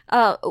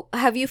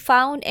 Have you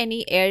found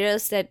any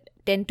areas that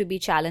tend to be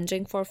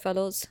challenging for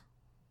fellows?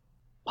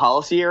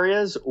 Policy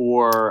areas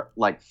or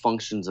like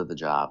functions of the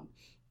job?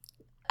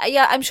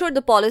 Yeah, I'm sure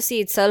the policy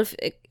itself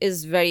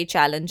is very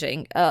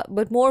challenging,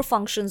 but more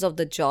functions of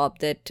the job,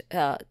 that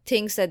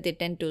things that they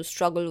tend to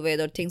struggle with,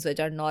 or things which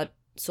are not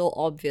so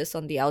obvious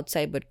on the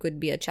outside but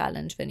could be a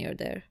challenge when you're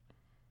there.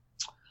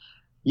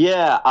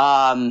 Yeah.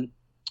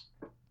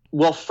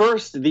 Well,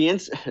 first, the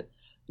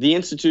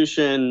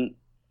institution,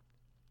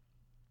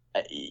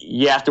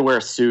 you have to wear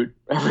a suit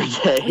every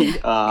day.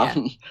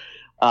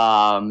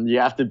 You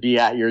have to be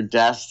at your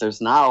desk.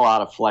 There's not a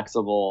lot of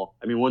flexible.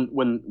 I mean,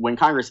 when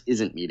Congress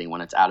isn't meeting,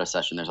 when it's out of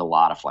session, there's a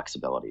lot of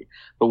flexibility.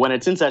 But when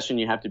it's in session,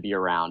 you have to be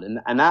around,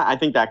 and that, I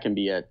think that can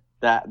be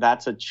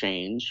that's a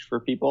change for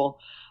people.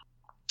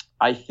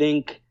 I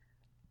think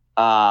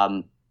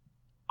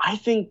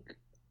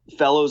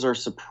fellows are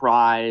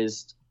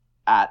surprised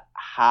at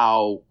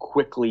how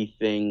quickly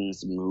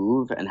things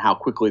move and how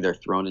quickly they're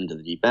thrown into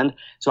the deep end.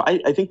 So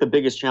I think the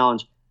biggest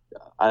challenge.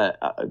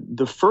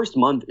 The first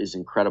month is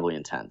incredibly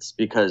intense,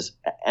 because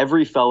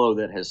every fellow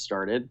that has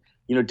started,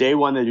 day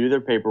one, they do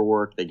their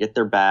paperwork, they get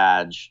their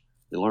badge,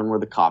 they learn where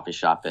the coffee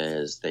shop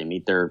is, they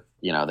meet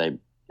they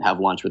have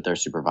lunch with their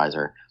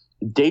supervisor.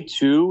 Day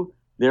two,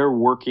 they're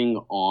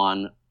working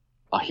on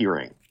a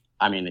hearing.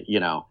 I mean,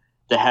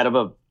 the head of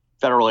a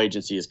federal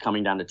agency is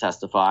coming down to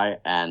testify,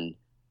 and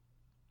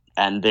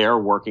they're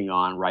working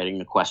on writing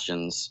the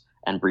questions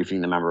and briefing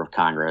the member of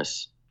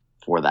Congress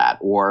for that.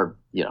 Or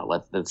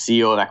the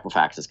CEO of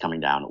Equifax is coming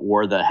down,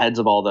 or the heads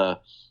of all the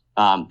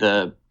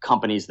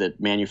companies that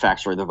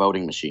manufacture the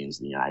voting machines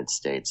in the United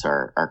States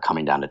are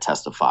coming down to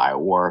testify,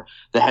 or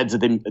the heads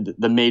of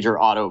the major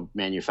auto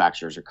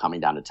manufacturers are coming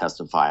down to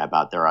testify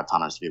about their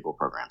autonomous vehicle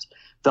programs.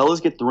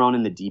 Fellows get thrown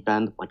in the deep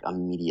end like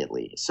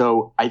immediately.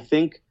 So I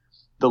think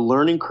the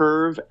learning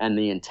curve and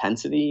the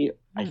intensity,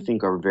 I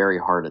think, are very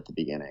hard at the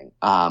beginning.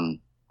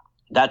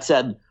 That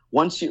said,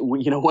 once you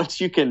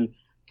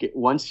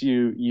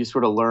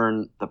sort of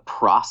learn the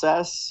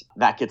process,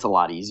 that gets a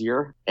lot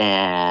easier,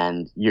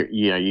 and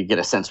you get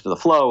a sense for the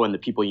flow and the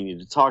people you need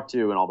to talk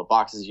to and all the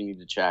boxes you need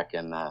to check,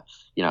 and the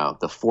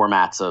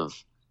formats of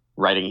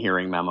writing a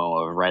hearing memo,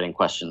 of writing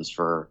questions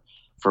for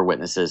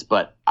witnesses.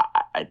 But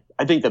I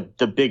think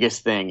the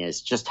biggest thing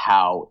is just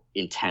how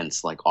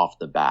intense, like off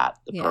the bat,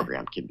 the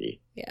program can be.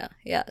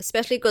 Yeah,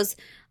 especially because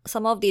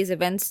some of these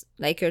events,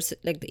 like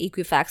the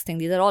Equifax thing,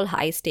 these are all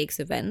high stakes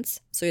events,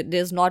 so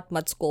there's not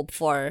much scope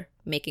for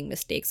making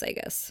mistakes, I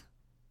guess.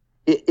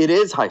 It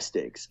is high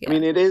stakes. Yeah. I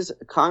mean, it is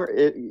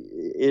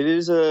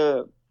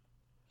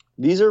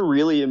these are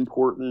really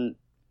important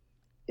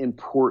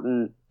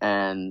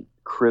and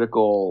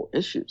critical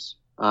issues.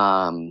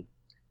 And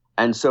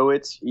so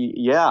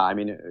I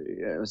mean,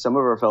 some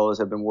of our fellows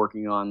have been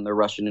working on the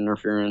Russian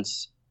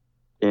interference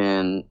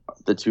in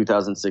the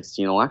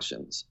 2016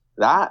 elections.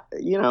 That,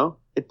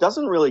 it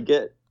doesn't really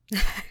get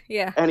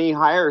any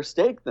higher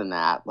stake than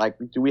that. Like,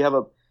 do we have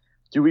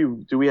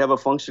a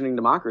functioning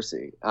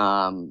democracy?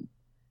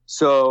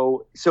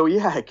 So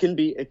yeah, it can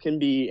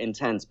be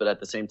intense, but at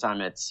the same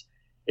time, it's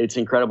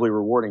incredibly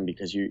rewarding,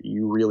 because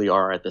you really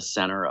are at the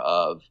center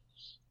of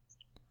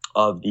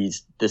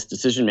this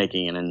decision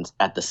making, and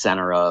at the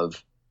center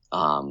of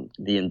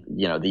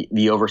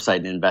the oversight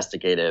and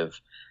investigative,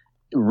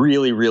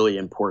 really, really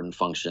important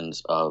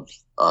functions of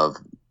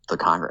the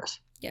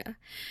Congress. Yeah.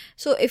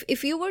 So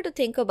if you were to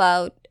think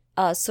about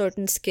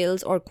certain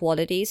skills or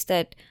qualities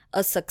that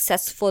a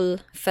successful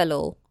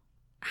fellow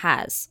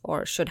has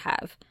or should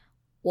have,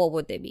 what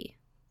would they be?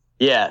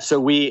 Yeah. So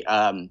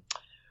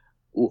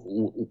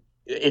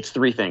it's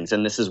three things,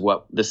 and this is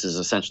what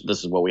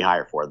we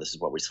hire for. This is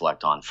what we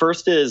select on.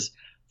 First is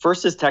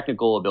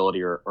technical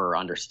ability or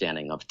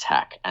understanding of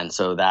tech, and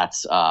so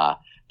that's a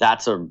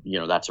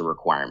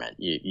requirement.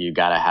 You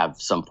got to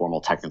have some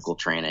formal technical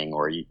training,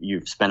 or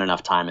you've spent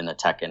enough time in the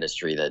tech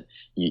industry that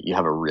you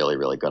have a really,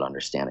 really good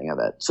understanding of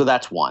it. So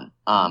that's one.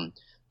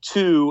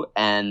 Two,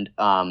 and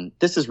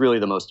this is really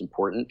the most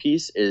important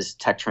piece, is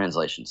tech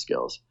translation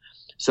skills.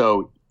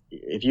 So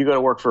if you go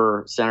to work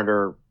for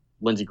Senator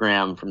Lindsey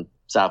Graham from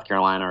South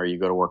Carolina, or you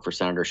go to work for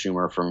Senator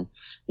Schumer from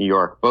New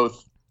York,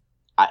 both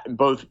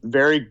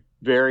very,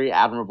 very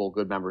admirable,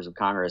 good members of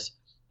Congress.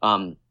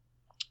 Neither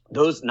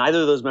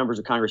of those members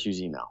of Congress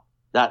use email.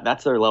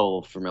 That's their level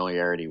of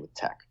familiarity with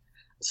tech.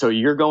 So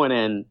you're going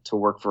in to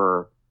work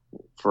for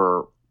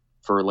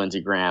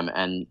Lindsey Graham,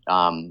 and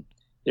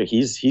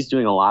he's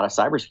doing a lot of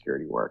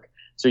cybersecurity work.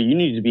 So you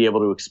need to be able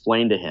to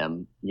explain to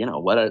him,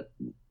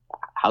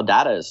 how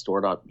data is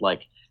stored on,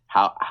 like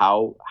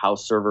how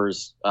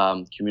servers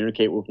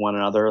communicate with one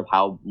another,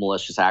 how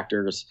malicious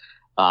actors.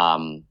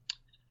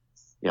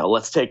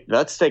 Let's take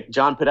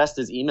John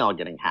Podesta's email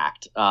getting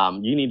hacked.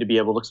 You need to be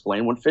able to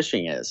explain what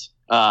phishing is.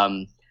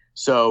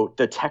 So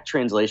the tech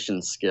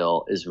translation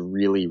skill is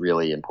really,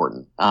 really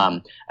important.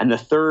 And the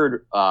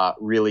third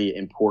really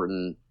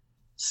important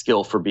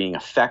skill for being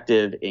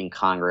effective in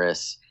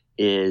Congress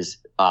is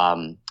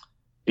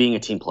being a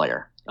team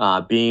player,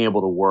 being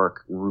able to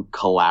work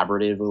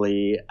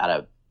collaboratively at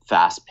a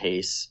fast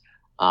pace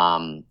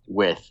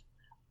with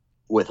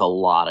a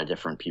lot of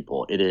different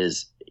people. It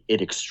is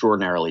an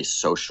extraordinarily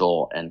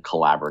social and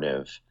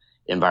collaborative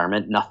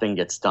environment. Nothing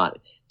gets done.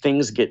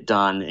 Things get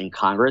done in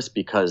Congress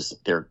because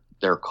there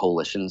are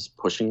coalitions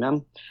pushing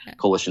them,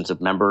 coalitions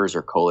of members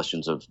or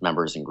coalitions of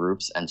members and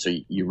groups. And so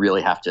you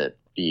really have to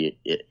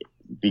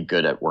be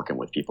good at working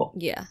with people.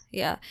 Yeah.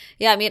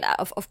 I mean,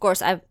 of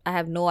course, I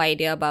have no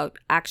idea about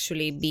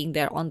actually being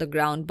there on the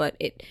ground, but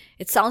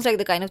it sounds like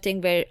the kind of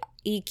thing where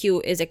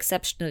EQ is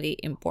exceptionally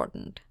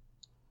important.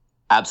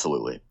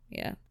 Absolutely.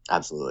 Yeah.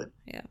 Absolutely.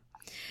 Yeah.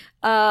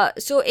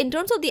 So in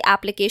terms of the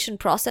application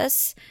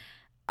process,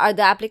 are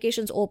the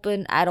applications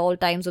open at all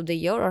times of the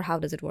year, or how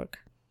does it work?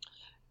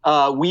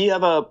 We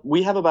have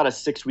about a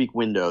 6-week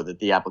window that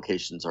the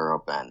applications are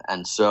open,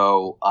 and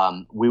so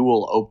we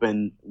will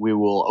open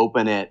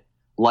it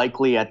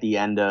likely at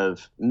the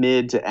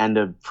mid to end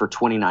of for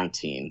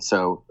 2019.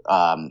 So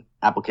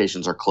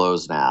applications are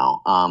closed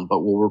now, but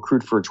we'll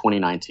recruit for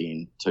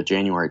 2019, so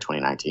January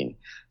 2019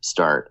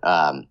 start,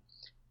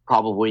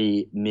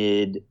 probably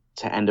mid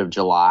to end of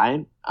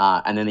July,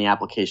 and then the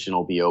application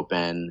will be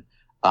open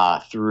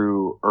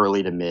through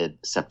early to mid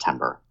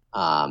September.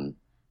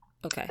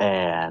 Okay.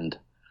 And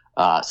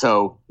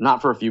so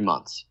not for a few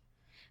months.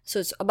 So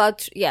it's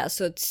about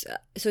so it's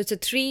a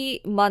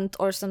 3-month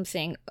or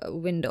something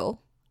window,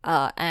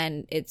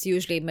 and it's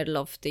usually middle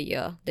of the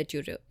year that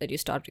you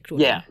start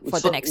recruiting for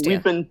the next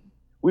year.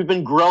 We've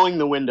been growing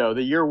the window.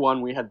 The year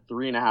one, we had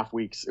 3.5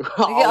 weeks.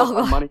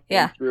 Our money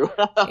came through.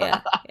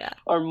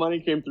 Our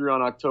money came through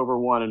on October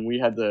 1, and we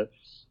had to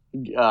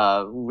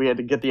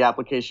get the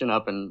application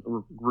up and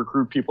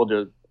recruit people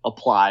to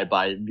apply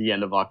by the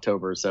end of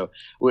October. So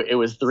it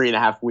was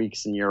 3.5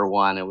 weeks in year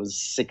one. It was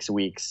 6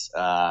 weeks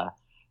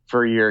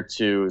for year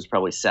two. It was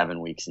probably 7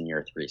 weeks in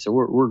year three. So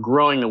we're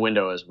growing the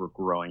window as we're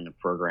growing the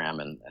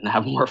program and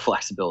have more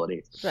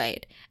flexibility.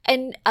 Right.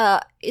 And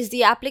is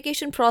the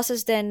application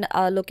process then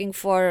looking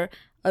for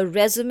a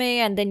resume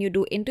and then you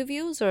do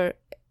interviews, and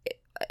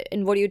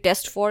what do you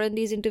test for in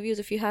these interviews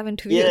if you have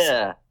interviews?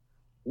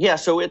 Yeah.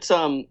 So it's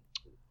there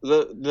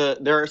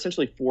are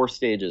essentially 4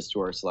 stages to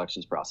our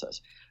selections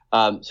process.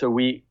 So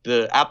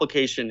the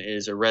application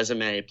is a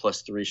resume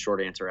plus 3 short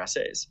answer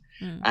essays,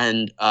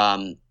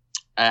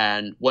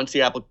 and once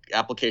the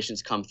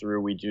applications come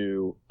through, we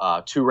do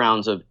 2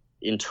 rounds of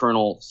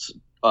internal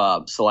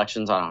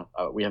selections.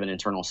 We have an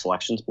internal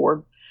selections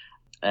board,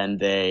 and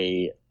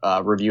they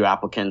review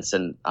applicants,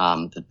 and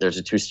there's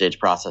a 2-stage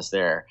process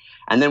there.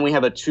 And then we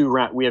have 2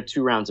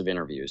 rounds of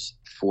interviews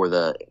for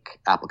the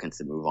applicants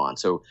that move on.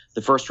 So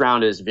the first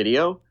round is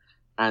video.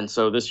 And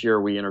so this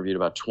year we interviewed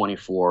about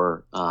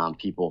 24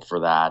 people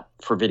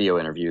for video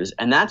interviews,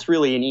 and that's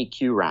really an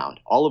EQ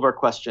round. All of our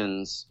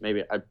questions,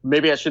 maybe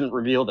I shouldn't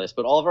reveal this,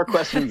 but all of our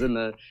questions in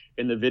the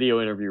video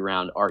interview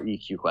round are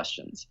EQ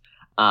questions.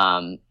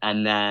 And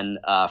then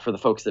for the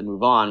folks that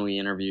move on, we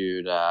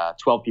interviewed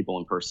 12 people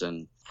in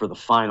person for the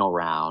final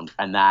round,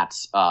 and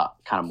that's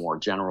kind of more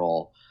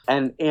general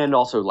and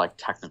also like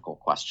technical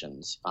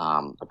questions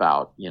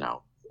about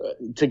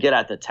to get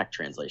at the tech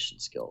translation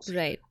skills.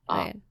 Right.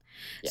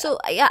 Yeah. So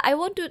I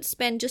want to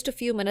spend just a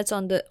few minutes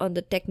on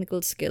the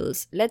technical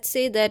skills. Let's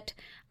say that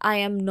I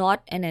am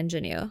not an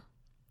engineer,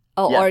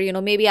 or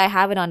maybe I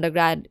have an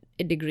undergrad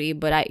degree,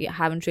 but I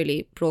haven't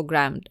really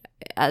programmed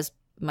as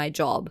my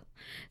job.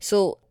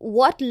 So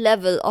what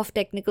level of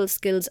technical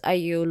skills are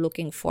you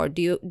looking for?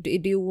 Do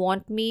you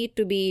want me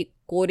to be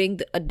coding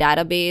a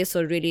database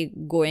or really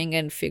going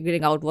and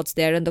figuring out what's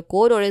there in the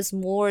code, or is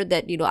more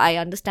that I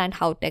understand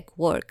how tech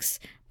works,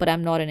 but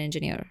I'm not an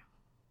engineer?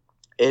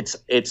 It's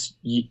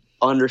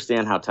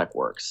understand how tech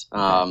works.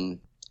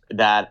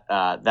 That's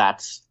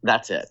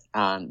it.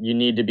 You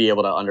need to be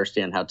able to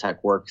understand how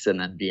tech works and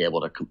then be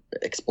able to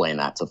explain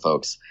that to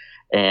folks.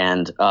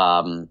 And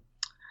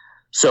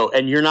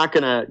and you're not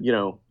gonna,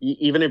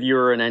 even if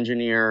you're an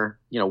engineer,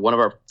 one of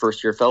our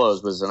first year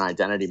fellows was an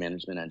identity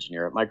management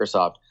engineer at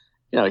Microsoft.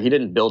 He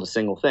didn't build a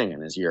single thing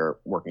in his year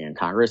working in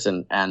Congress,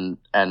 and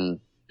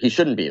he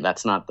shouldn't be.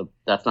 That's not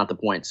the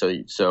point.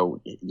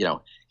 So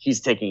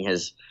he's taking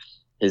his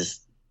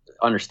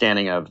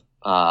understanding of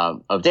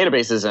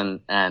databases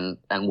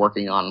and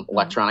working on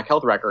electronic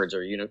health records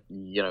or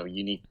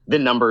unique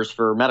VIN numbers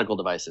for medical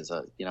devices,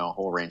 a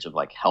whole range of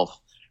like health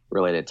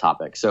related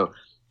topics. So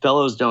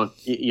fellows don't,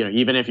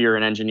 even if you're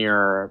an engineer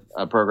or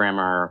a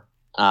programmer,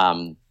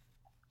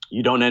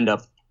 you don't end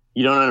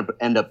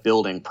up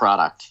building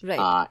product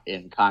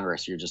in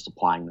Congress. You're just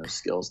applying those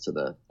skills to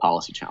the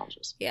policy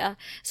challenges. Yeah.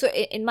 So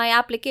in my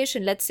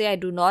application, let's say I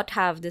do not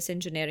have this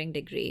engineering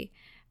degree.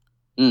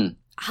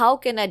 How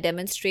can I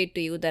demonstrate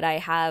to you that I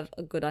have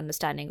a good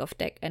understanding of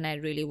tech and I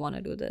really want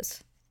to do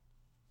this?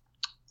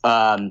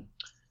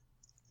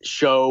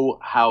 Show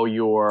how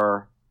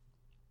your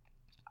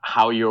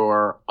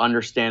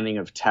understanding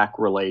of tech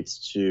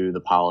relates to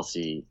the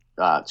policy,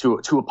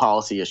 to a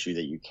policy issue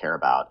that you care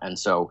about. And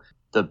so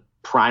the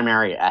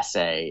primary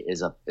essay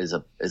is a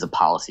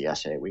policy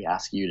essay. We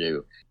ask you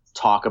to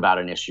talk about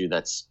an issue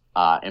that's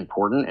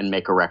important and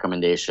make a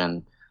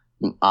recommendation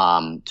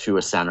to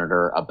a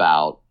senator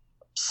about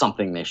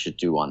something they should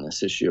do on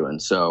this issue.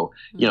 And so,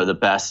 the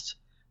best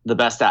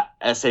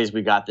essays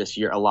we got this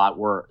year,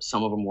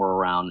 some of them were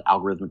around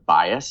algorithmic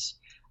bias,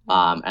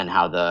 and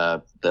how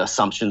the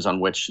assumptions on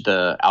which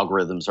the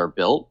algorithms are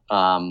built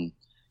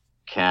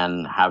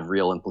can have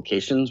real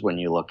implications when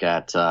you look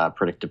at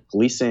predictive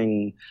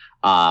policing.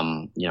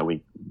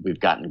 We've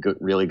gotten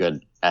really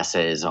good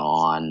essays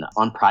on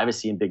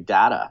privacy and big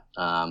data.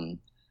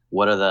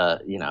 What are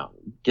the,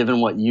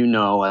 given what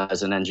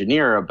as an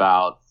engineer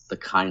about the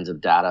kinds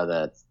of data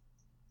that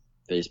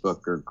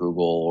Facebook or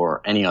Google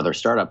or any other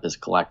startup is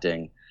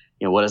collecting,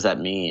 what does that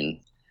mean?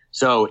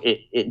 So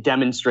it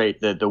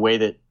demonstrates the way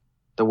that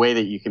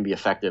you can be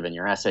effective in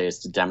your essay is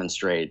to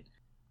demonstrate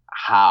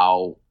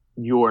how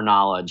your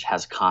knowledge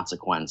has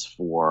consequence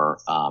for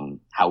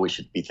how we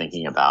should be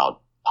thinking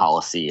about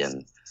policy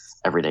and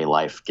everyday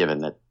life, given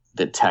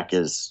that tech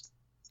is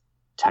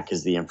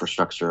the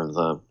infrastructure of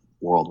the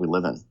world we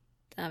live in.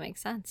 That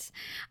makes sense.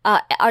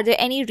 Are there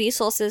any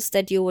resources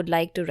that you would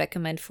like to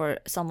recommend for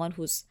someone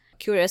who's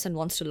curious and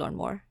wants to learn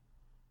more?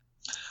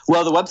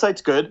 Well, the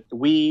website's good.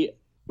 We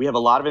have a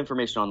lot of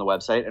information on the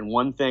website, and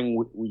one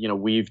thing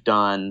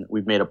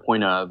we've made a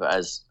point of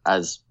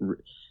as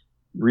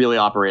really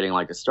operating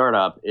like a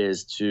startup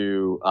is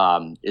to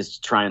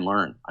try and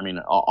learn. I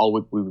mean,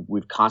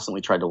 we've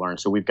constantly tried to learn.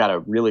 So we've got a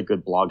really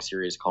good blog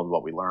series called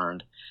What We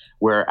Learned,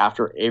 where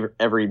after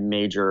every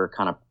major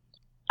kind of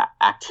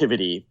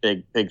activity,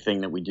 big thing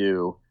that we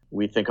do,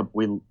 we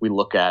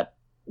look at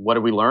what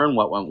did we learn,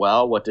 what went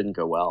well, what didn't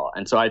go well.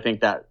 And so I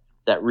think that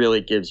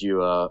really gives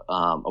you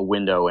a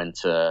window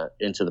into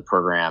the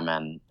program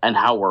and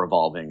how we're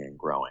evolving and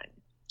growing.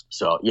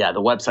 So yeah,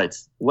 the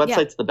website's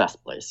the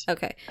best place.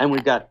 Okay. And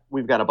we've got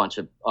a bunch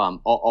of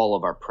all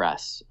of our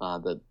press,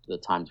 the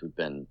times we've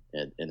been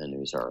in the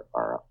news are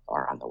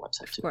on the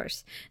website too. Of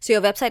course. So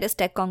your website is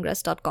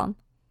techcongress.com.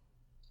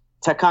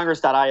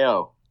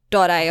 techcongress.io.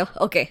 .io.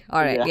 Okay.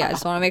 All right. Yeah. I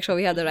just want to make sure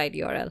we have the right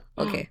URL.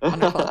 Okay.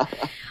 Wonderful.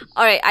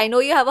 All right. I know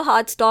you have a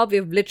hard stop.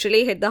 We've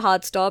literally hit the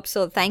hard stop.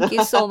 So thank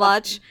you so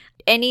much.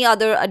 Any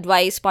other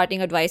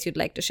parting advice you'd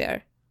like to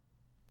share?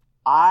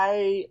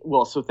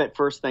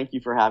 First, thank you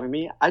for having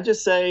me. I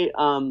just say,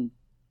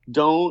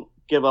 don't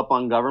give up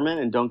on government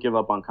and don't give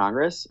up on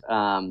Congress.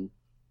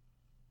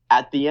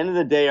 At the end of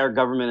the day, our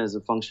government is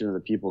a function of the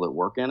people that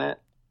work in it.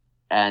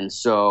 And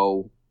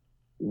so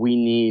we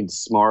need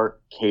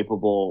smart,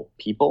 capable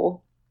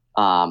people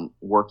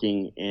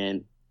working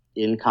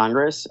in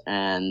Congress,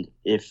 and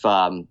if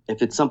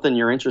it's something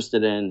you're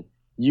interested in,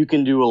 you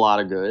can do a lot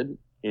of good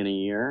in a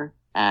year,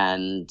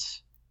 and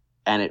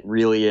it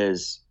really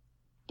is,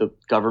 the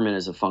government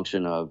is a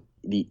function of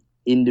the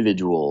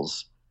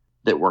individuals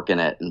that work in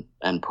it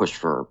and push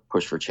for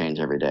change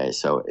every day.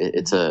 So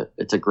it's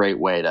a great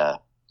way to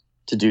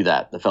do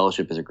that. The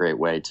fellowship is a great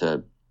way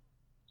to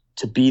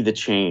be the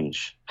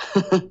change,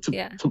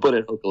 to put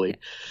it locally.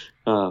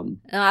 No,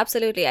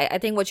 absolutely. I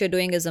think what you're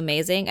doing is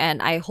amazing,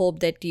 and I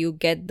hope that you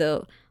get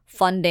the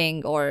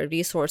funding or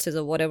resources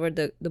or whatever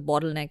the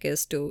bottleneck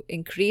is to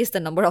increase the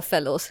number of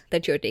fellows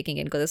that you're taking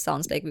in, because it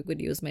sounds like we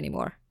could use many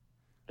more.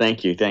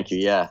 Thank you.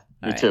 Yeah,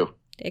 you too.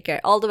 Take care.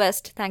 All the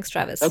best. Thanks,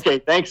 Travis. Okay,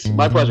 thanks.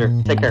 My pleasure.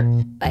 Take care.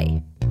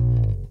 Bye.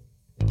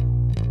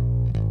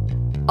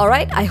 All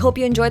right, I hope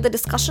you enjoyed the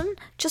discussion.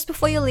 Just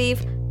before you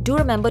leave, Do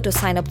remember to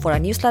sign up for our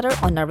newsletter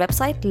on our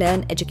website,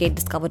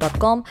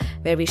 learneducatediscover.com,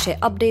 where we share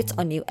updates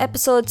on new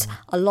episodes,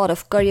 a lot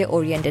of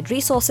career-oriented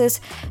resources,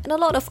 and a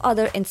lot of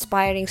other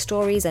inspiring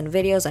stories and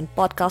videos and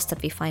podcasts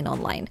that we find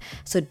online.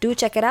 So do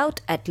check it out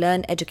at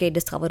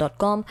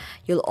learneducatediscover.com.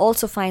 You'll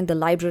also find the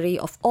library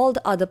of all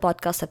the other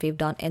podcasts that we've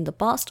done in the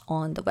past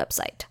on the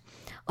website.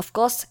 Of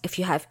course, if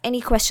you have any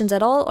questions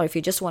at all, or if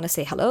you just want to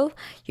say hello,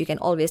 you can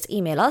always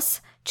email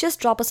us. Just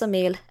drop us a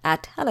mail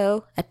at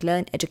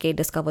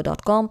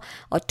hello@learneducatediscover.com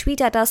or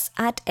tweet at us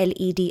at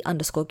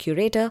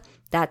LED_curator.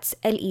 That's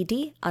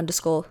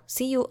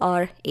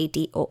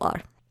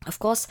LED_CURATOR. Of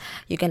course,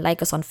 you can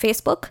like us on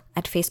Facebook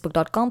at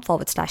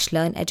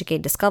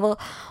facebook.com/learneducatediscover,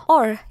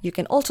 or you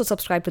can also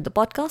subscribe to the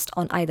podcast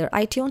on either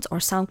iTunes or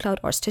SoundCloud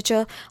or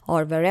Stitcher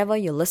or wherever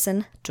you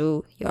listen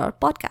to your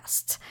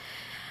podcasts.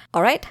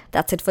 All right,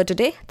 that's it for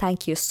today.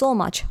 Thank you so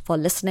much for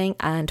listening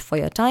and for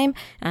your time.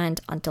 And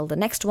until the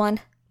next one,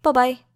 bye-bye.